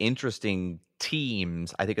of the interesting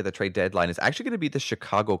teams, I think, at the trade deadline is actually going to be the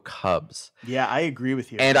Chicago Cubs. Yeah, I agree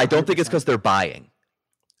with you. And I don't think it's 100%. because they're buying.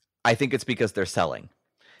 I think it's because they're selling.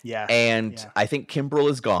 Yeah. And I think Kimbrel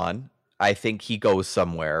is gone. I think he goes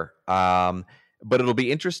somewhere. But it'll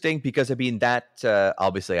be interesting because, I mean, that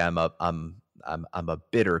obviously I'm a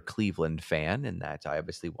bitter Cleveland fan, and that I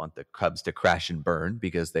obviously want the Cubs to crash and burn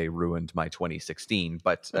because they ruined my 2016.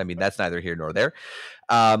 But I mean, that's neither here nor there.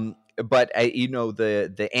 But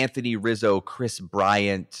the Anthony Rizzo, Chris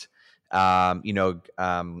Bryant,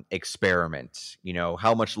 experiment.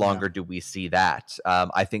 How much longer do we see that?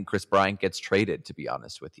 I think Chris Bryant gets traded, to be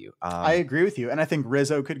honest with you. I agree with you, and I think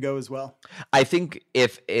Rizzo could go as well. I think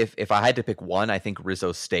if I had to pick one, I think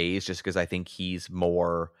Rizzo stays, just because I think he's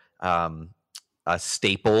more a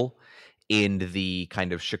staple in the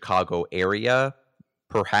kind of Chicago area.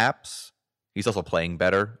 Perhaps he's also playing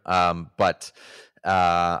better, but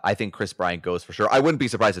I think Chris Bryant goes for sure. I wouldn't be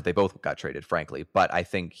surprised if they both got traded, frankly, but I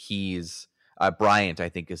think Bryant, I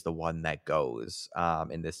think, is the one that goes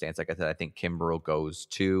in this stance. Like I said, I think Kimbrel goes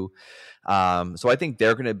too. So I think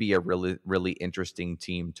they're going to be a really, really interesting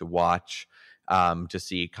team to watch, to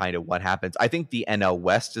see kind of what happens. I think the NL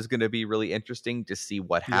West is going to be really interesting to see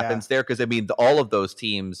what happens there. Because, I mean, all of those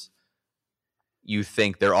teams, you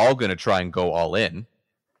think they're all going to try and go all in.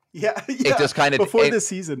 Yeah. It just kind of before this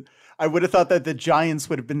season, I would have thought that the Giants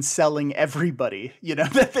would have been selling everybody,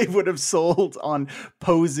 that they would have sold on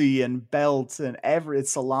Posey and Belt and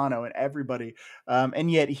Solano and everybody. And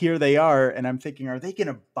yet here they are. And I'm thinking, are they going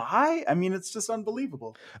to buy? I mean, it's just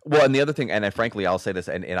unbelievable. Well, and the other thing, and frankly, I'll say this,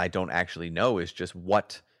 and I don't actually know, is just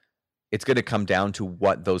what it's going to come down to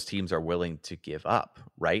what those teams are willing to give up,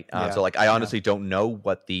 right? So, I honestly don't know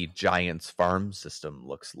what the Giants farm system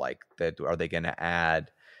looks like. Are they going to add...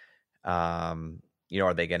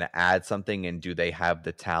 are they going to add something, and do they have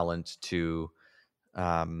the talent to,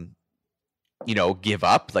 give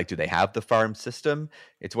up? Like, do they have the farm system?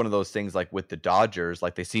 It's one of those things, like with the Dodgers,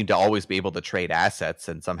 like they seem to always be able to trade assets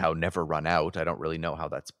and somehow never run out. I don't really know how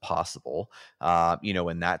that's possible,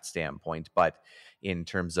 in that standpoint, but in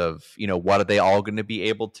terms of, what are they all going to be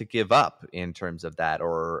able to give up in terms of that,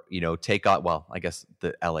 or, take on, well, I guess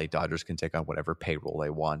the LA Dodgers can take on whatever payroll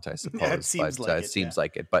they want, I suppose. Yeah, it seems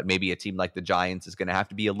like it. But maybe a team like the Giants is going to have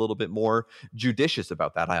to be a little bit more judicious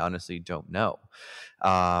about that. I honestly don't know.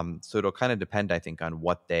 So it'll kind of depend, I think, on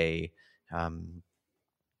what they, on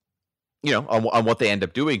what they end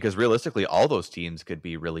up doing, because realistically, all those teams could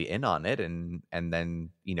be really in on it. And then,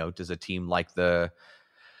 does a team like the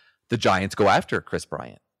Giants go after Chris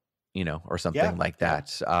Bryant, or something like that,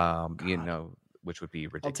 which would be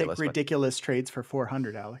ridiculous. I'll take ridiculous trades for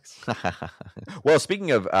 400, Alex. Well,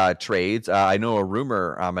 speaking of trades, I know a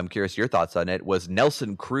rumor, I'm curious your thoughts on it, was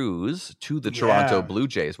Nelson Cruz to the Toronto Blue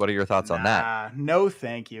Jays. What are your thoughts on that? No,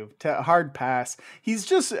 thank you. Hard pass. He's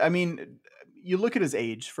just, you look at his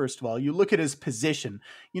age, first of all. You look at his position.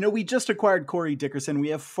 We just acquired Corey Dickerson. We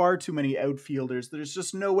have far too many outfielders. There's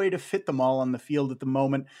just no way to fit them all on the field at the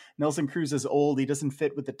moment. Nelson Cruz is old. He doesn't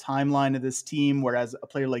fit with the timeline of this team, whereas a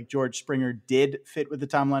player like George Springer did fit with the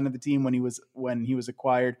timeline of the team when he was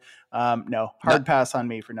acquired. No, hard pass on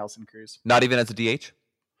me for Nelson Cruz. Not even as a DH?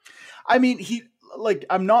 I mean,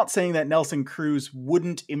 I'm not saying that Nelson Cruz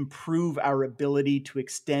wouldn't improve our ability to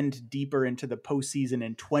extend deeper into the postseason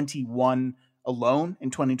in 2021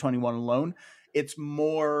 alone. It's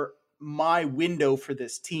more my window for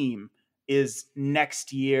this team is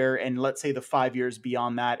next year, and let's say the 5 years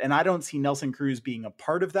beyond that. And I don't see Nelson Cruz being a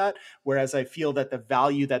part of that. Whereas I feel that the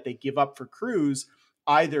value that they give up for Cruz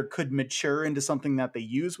either could mature into something that they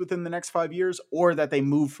use within the next 5 years, or that they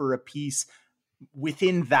move for a piece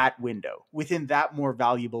within that window, within that more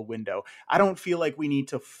valuable window. I don't feel like we need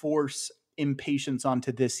to force impatience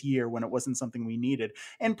onto this year when it wasn't something we needed,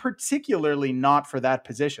 and particularly not for that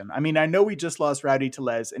position. I mean, I know we just lost Rowdy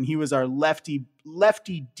Tellez, and he was our lefty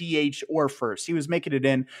DH or first. He was making it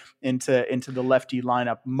into the lefty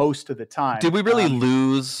lineup most of the time. Did we really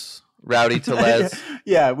lose Rowdy Tellez?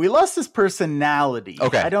 Yeah, we lost his personality.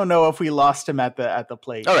 Okay, I don't know if we lost him at the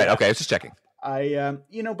plate. All right, okay, I was just checking.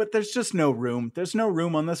 But there's just no room. There's no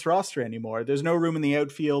room on this roster anymore. There's no room in the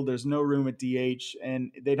outfield. There's no room at DH,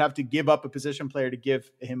 and they'd have to give up a position player to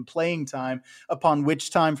give him playing time, upon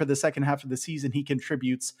which time for the second half of the season, he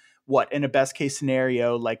contributes in a best case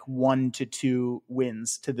scenario, like 1 to 2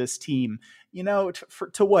 wins to this team,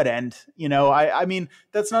 to what end? I mean,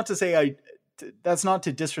 that's not to say that's not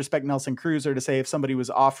to disrespect Nelson Cruz or to say if somebody was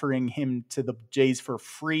offering him to the Jays for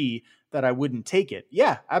free that I wouldn't take it.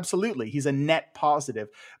 Yeah, absolutely. He's a net positive,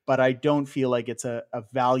 but I don't feel like it's a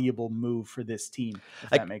valuable move for this team, if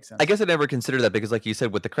that makes sense. I guess I never considered that because, like you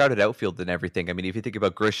said, with the crowded outfield and everything, I mean, if you think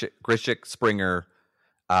about Grishik, Springer,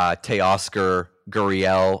 Teoscar,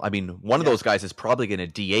 Gurriel, I mean, one of those guys is probably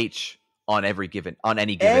going to DH on any given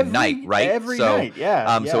night, right? Every night,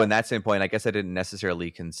 yeah. So in that standpoint, I guess I didn't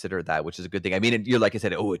necessarily consider that, which is a good thing. I mean, you're like I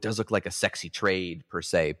said, it does look like a sexy trade per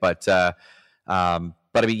se, but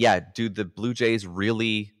I mean, yeah, do the Blue Jays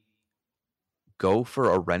really go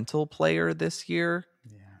for a rental player this year?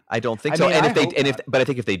 Yeah. I don't think so. I think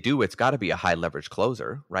if they do, it's got to be a high leverage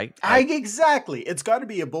closer, right? Exactly. It's got to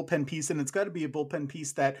be a bullpen piece, and it's got to be a bullpen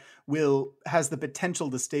piece that has the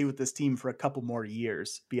potential to stay with this team for a couple more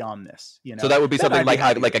years beyond this. So that would be something like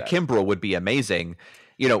a Kimbrel would be amazing.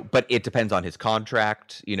 But it depends on his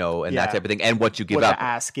contract, and that type of thing, and what you give what up. The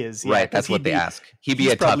ask is right. That's what they ask. He'd be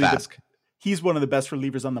a tough ask. He's one of the best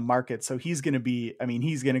relievers on the market, so he's going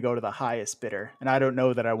to go to the highest bidder, and I don't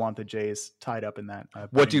know that I want the Jays tied up in that.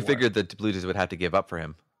 What do you figure the Blue Jays would have to give up for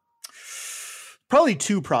him? Probably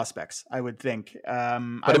 2 prospects, I would think. But I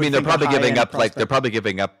mean, they're probably giving up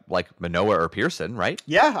like Manoah or Pearson, right?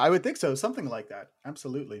 Yeah, I would think so. Something like that.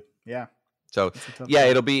 Absolutely. Yeah. So yeah,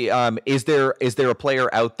 it'll be. Is there a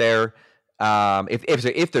player out there?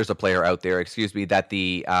 If there's a player out there, that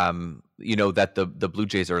the that the Blue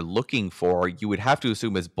Jays are looking for, you would have to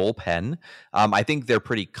assume is bullpen. I think they're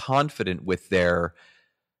pretty confident with their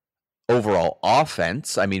overall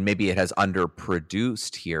offense. I mean, maybe it has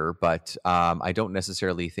underproduced here, but I don't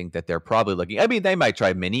necessarily think that they're probably looking. I mean, they might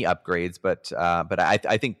try mini upgrades, but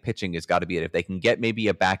I think pitching has got to be it. If they can get maybe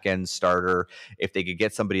a back end starter, if they could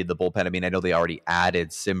get somebody in the bullpen. I mean, I know they already added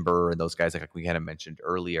Simber and those guys like we kind of mentioned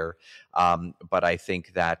earlier, but I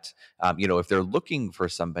think that if they're looking for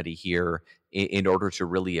somebody here in order to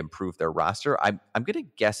really improve their roster, I'm going to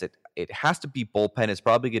guess it has to be bullpen. It's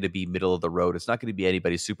probably going to be middle of the road. It's not going to be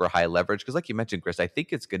anybody super high leverage because, like you mentioned, Chris, I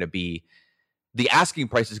think it's going to be the asking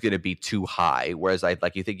price is going to be too high. Whereas I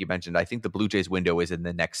think you mentioned, I think the Blue Jays window is in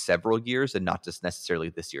the next several years and not just necessarily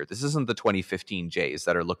this year. This isn't the 2015 Jays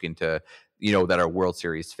that are looking to, that are World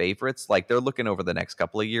Series favorites. Like they're looking over the next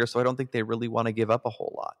couple of years. So I don't think they really want to give up a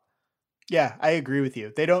whole lot. Yeah, I agree with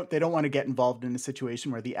you. They don't want to get involved in a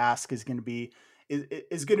situation where the ask is going to be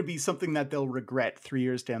something that they'll regret 3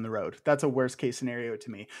 years down the road. That's a worst case scenario to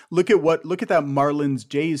me. Look at that Marlins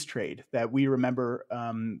Jays trade that we remember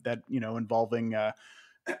involving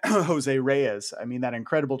Jose Reyes. I mean, that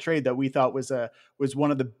incredible trade that we thought was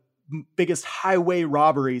one of the biggest highway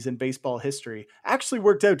robberies in baseball history actually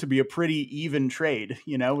worked out to be a pretty even trade,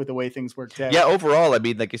 with the way things worked out. Yeah, overall, I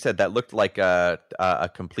mean, like you said, that looked like a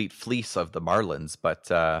complete fleece of the Marlins, but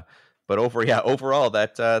overall,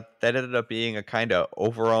 that ended up being a kind of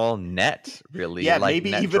overall net, really. Yeah,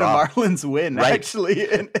 maybe even drop. A Marlins win, right? Actually.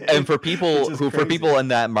 And for people in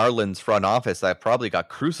that Marlins front office that probably got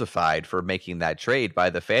crucified for making that trade by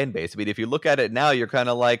the fan base. I mean, if you look at it now, you're kind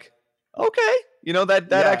of like, okay,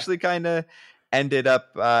 that actually kind of ended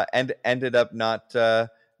up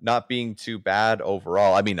not being too bad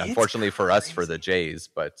overall. I mean, unfortunately for us, for the Jays,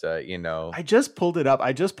 but I just pulled it up.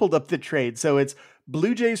 I just pulled up the trade. So it's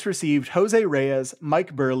Blue Jays received Jose Reyes,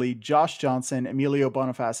 Mike Burley, Josh Johnson, Emilio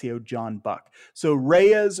Bonifacio, John Buck. So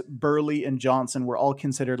Reyes, Burley, and Johnson were all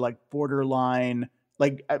considered like borderline,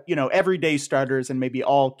 everyday starters and maybe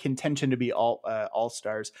all contention to be all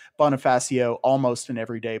stars. Bonifacio, almost an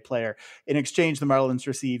everyday player. In exchange, the Marlins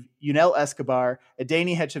received Yunel Escobar,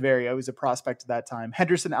 Adeiny Hechavarria, who was a prospect at that time,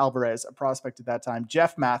 Henderson Alvarez, a prospect at that time,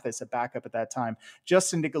 Jeff Mathis, a backup at that time,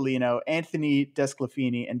 Justin Nicolino, Anthony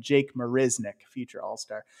Desclafini, and Jake Marisnick, future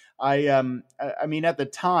all-star. I mean, at the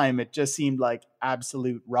time, it just seemed like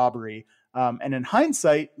absolute robbery. And in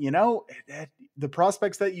hindsight, the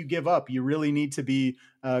prospects that you give up, you really need to be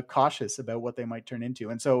cautious about what they might turn into.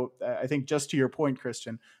 And so I think just to your point,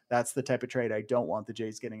 Christian, that's the type of trade I don't want the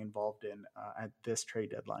Jays getting involved in at this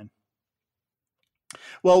trade deadline.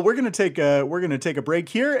 Well, we're going to take a break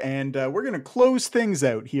here, and we're going to close things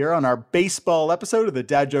out here on our baseball episode of the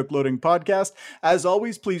Dad Joke Loading Podcast. As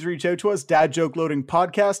always, please reach out to us,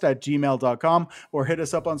 dadjokeloadingpodcast@gmail.com, or hit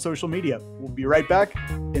us up on social media. We'll be right back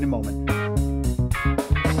in a moment.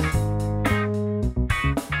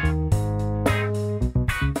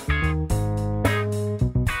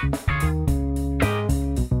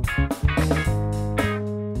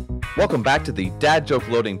 Welcome back to the Dad Joke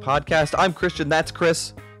Loading Podcast. I'm Christian, that's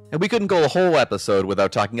Chris, and we couldn't go a whole episode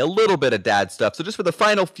without talking a little bit of dad stuff. So just for the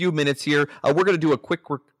final few minutes here, we're going to do a quick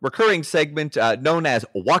recurring segment known as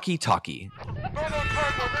Walkie Talkie. This is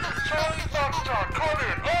Charlie Fox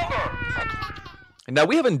Now,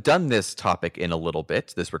 we haven't done this topic in a little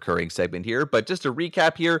bit, this recurring segment here, but just to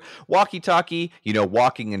recap here, walkie-talkie,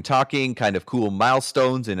 walking and talking, kind of cool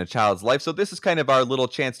milestones in a child's life. So this is kind of our little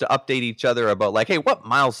chance to update each other about like, hey, what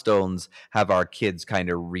milestones have our kids kind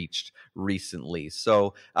of reached recently?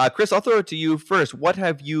 So, Chris, I'll throw it to you first. What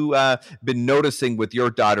have you been noticing with your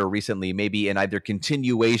daughter recently, maybe in either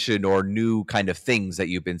continuation or new kind of things that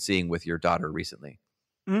you've been seeing with your daughter recently?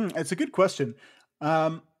 It's a good question.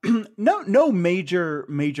 Um, no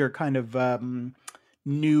major kind of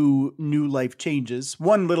new life changes.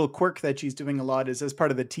 One little quirk that she's doing a lot is as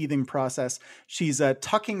part of the teething process, she's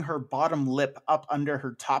tucking her bottom lip up under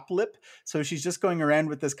her top lip. So she's just going around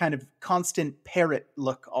with this kind of constant parrot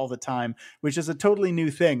look all the time, which is a totally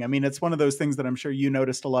new thing. I mean, it's one of those things that I'm sure you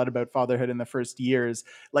noticed a lot about fatherhood in the first years.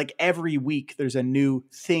 Like every week there's a new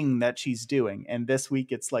thing that she's doing. And this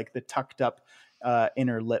week it's like the tucked up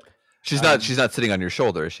inner lip. She's not sitting on your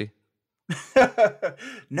shoulder, is she?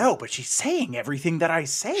 No, but she's saying everything that I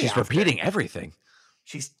say. She's repeating everything.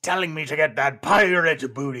 She's telling me to get that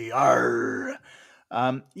pirate booty. Arr.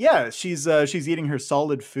 Yeah, she's eating her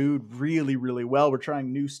solid food really, really well. We're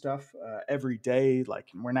trying new stuff every day. Like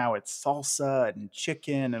we're now at salsa and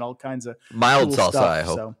chicken and all kinds of mild cool salsa, stuff. I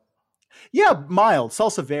hope. So, yeah, mild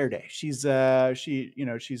salsa verde. She's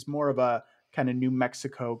she's more of a kind of New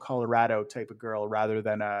Mexico, Colorado type of girl rather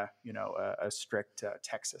than a strict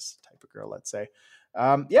Texas type of girl, let's say.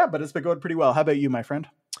 Yeah, but it's been going pretty well. How about you, my friend?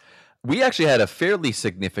 We actually had a fairly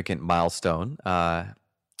significant milestone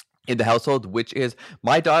in the household, which is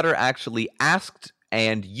my daughter actually asked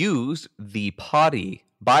and used the potty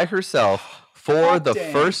by herself for the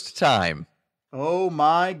first time. Oh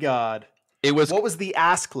my God. It was. What was the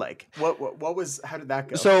ask like? What was? How did that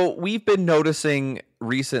go? So we've been noticing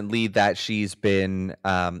recently that she's been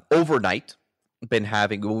overnight been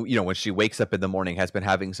having, when she wakes up in the morning, has been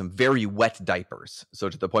having some very wet diapers. So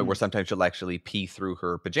to the point where sometimes she'll actually pee through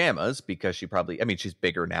her pajamas because she's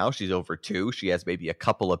bigger now. She's over 2. She has maybe a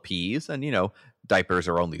couple of pees, and diapers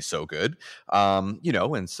are only so good,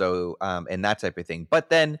 and so and that type of thing. But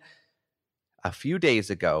then a few days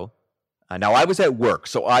ago. Now I was at work,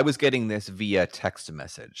 so I was getting this via text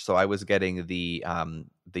message. So I was getting the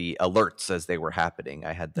alerts as they were happening.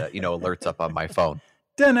 I had the alerts up on my phone.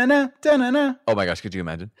 Da-na-na, da-na-na. Oh my gosh, could you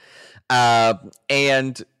imagine?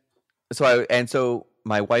 And so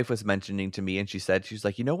my wife was mentioning to me, and she's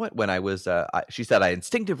like, you know what? When I was, she said I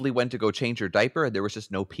instinctively went to go change her diaper, and there was just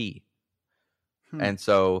no pee. And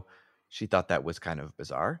so she thought that was kind of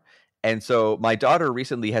bizarre. And so my daughter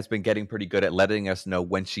recently has been getting pretty good at letting us know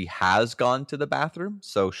when she has gone to the bathroom.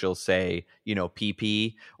 So she'll say, pee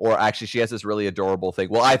pee, or actually she has this really adorable thing.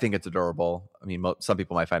 Well, I think it's adorable. I mean, some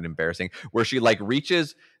people might find it embarrassing, where she like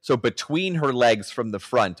reaches so between her legs from the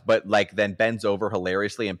front, but like then bends over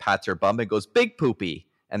hilariously and pats her bum and goes, big poopy.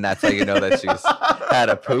 And that's how you know that she's had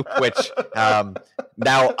a poop, which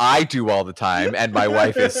now I do all the time, and my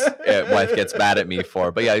wife gets mad at me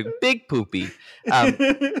for. But yeah, big poopy.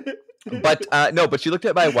 But she looked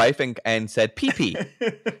at my wife and said pee pee.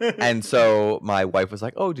 And so my wife was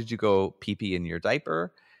like, oh, did you go pee pee in your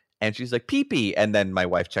diaper? And she's like, pee pee. And then my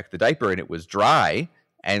wife checked the diaper and it was dry.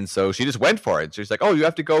 And so she just went for it. She's like, oh, you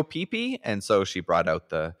have to go pee pee. And so she brought out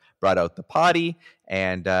the potty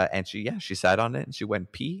and she sat on it and she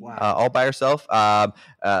went pee all by herself.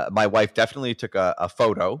 My wife definitely took a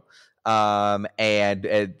photo. And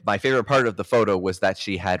my favorite part of the photo was that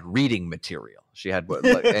she had reading material. She had,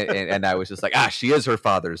 and I was just like, she is her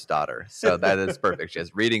father's daughter. So that is perfect. She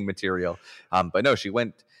has reading material. But no, she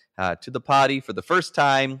went to the potty for the first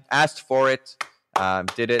time, asked for it,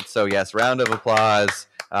 did it. So yes, round of applause,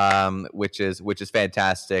 which is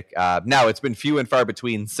fantastic. Now it's been few and far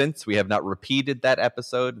between since we have not repeated that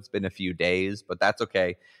episode. It's been a few days, but that's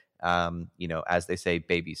okay. As they say,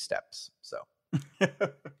 baby steps. So.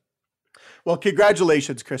 Well,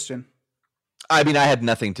 congratulations, Christian. I mean, I had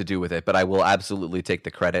nothing to do with it, but I will absolutely take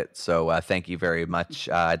the credit. So thank you very much.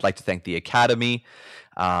 I'd like to thank the Academy,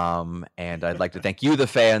 and I'd like to thank you, the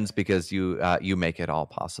fans, because you make it all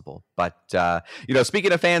possible. But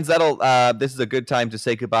speaking of fans, this is a good time to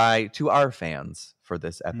say goodbye to our fans for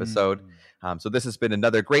this episode. So this has been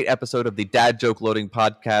another great episode of the Dad Joke Loading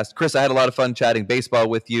Podcast. Chris, I had a lot of fun chatting baseball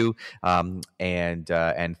with you, and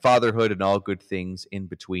fatherhood and all good things in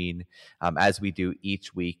between, as we do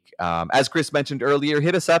each week. As Chris mentioned earlier,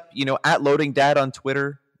 hit us up, at Loading Dad on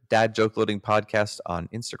Twitter, Dad Joke Loading Podcast on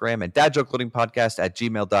Instagram, and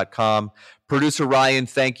dadjokeloadingpodcast@gmail.com. Producer Ryan,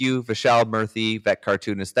 thank you. Vishal Murthy, Vet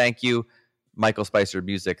Cartoonist, thank you. Michael Spicer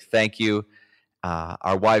Music, thank you.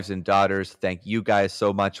 Our wives and daughters, thank you guys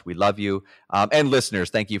so much. We love you. And listeners,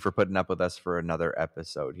 thank you for putting up with us for another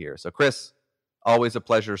episode here. So, Chris, Always a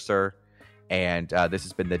pleasure, sir. And this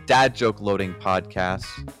has been the Dad Joke Loading Podcast.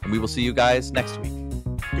 And we will see you guys next week.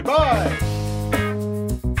 Goodbye.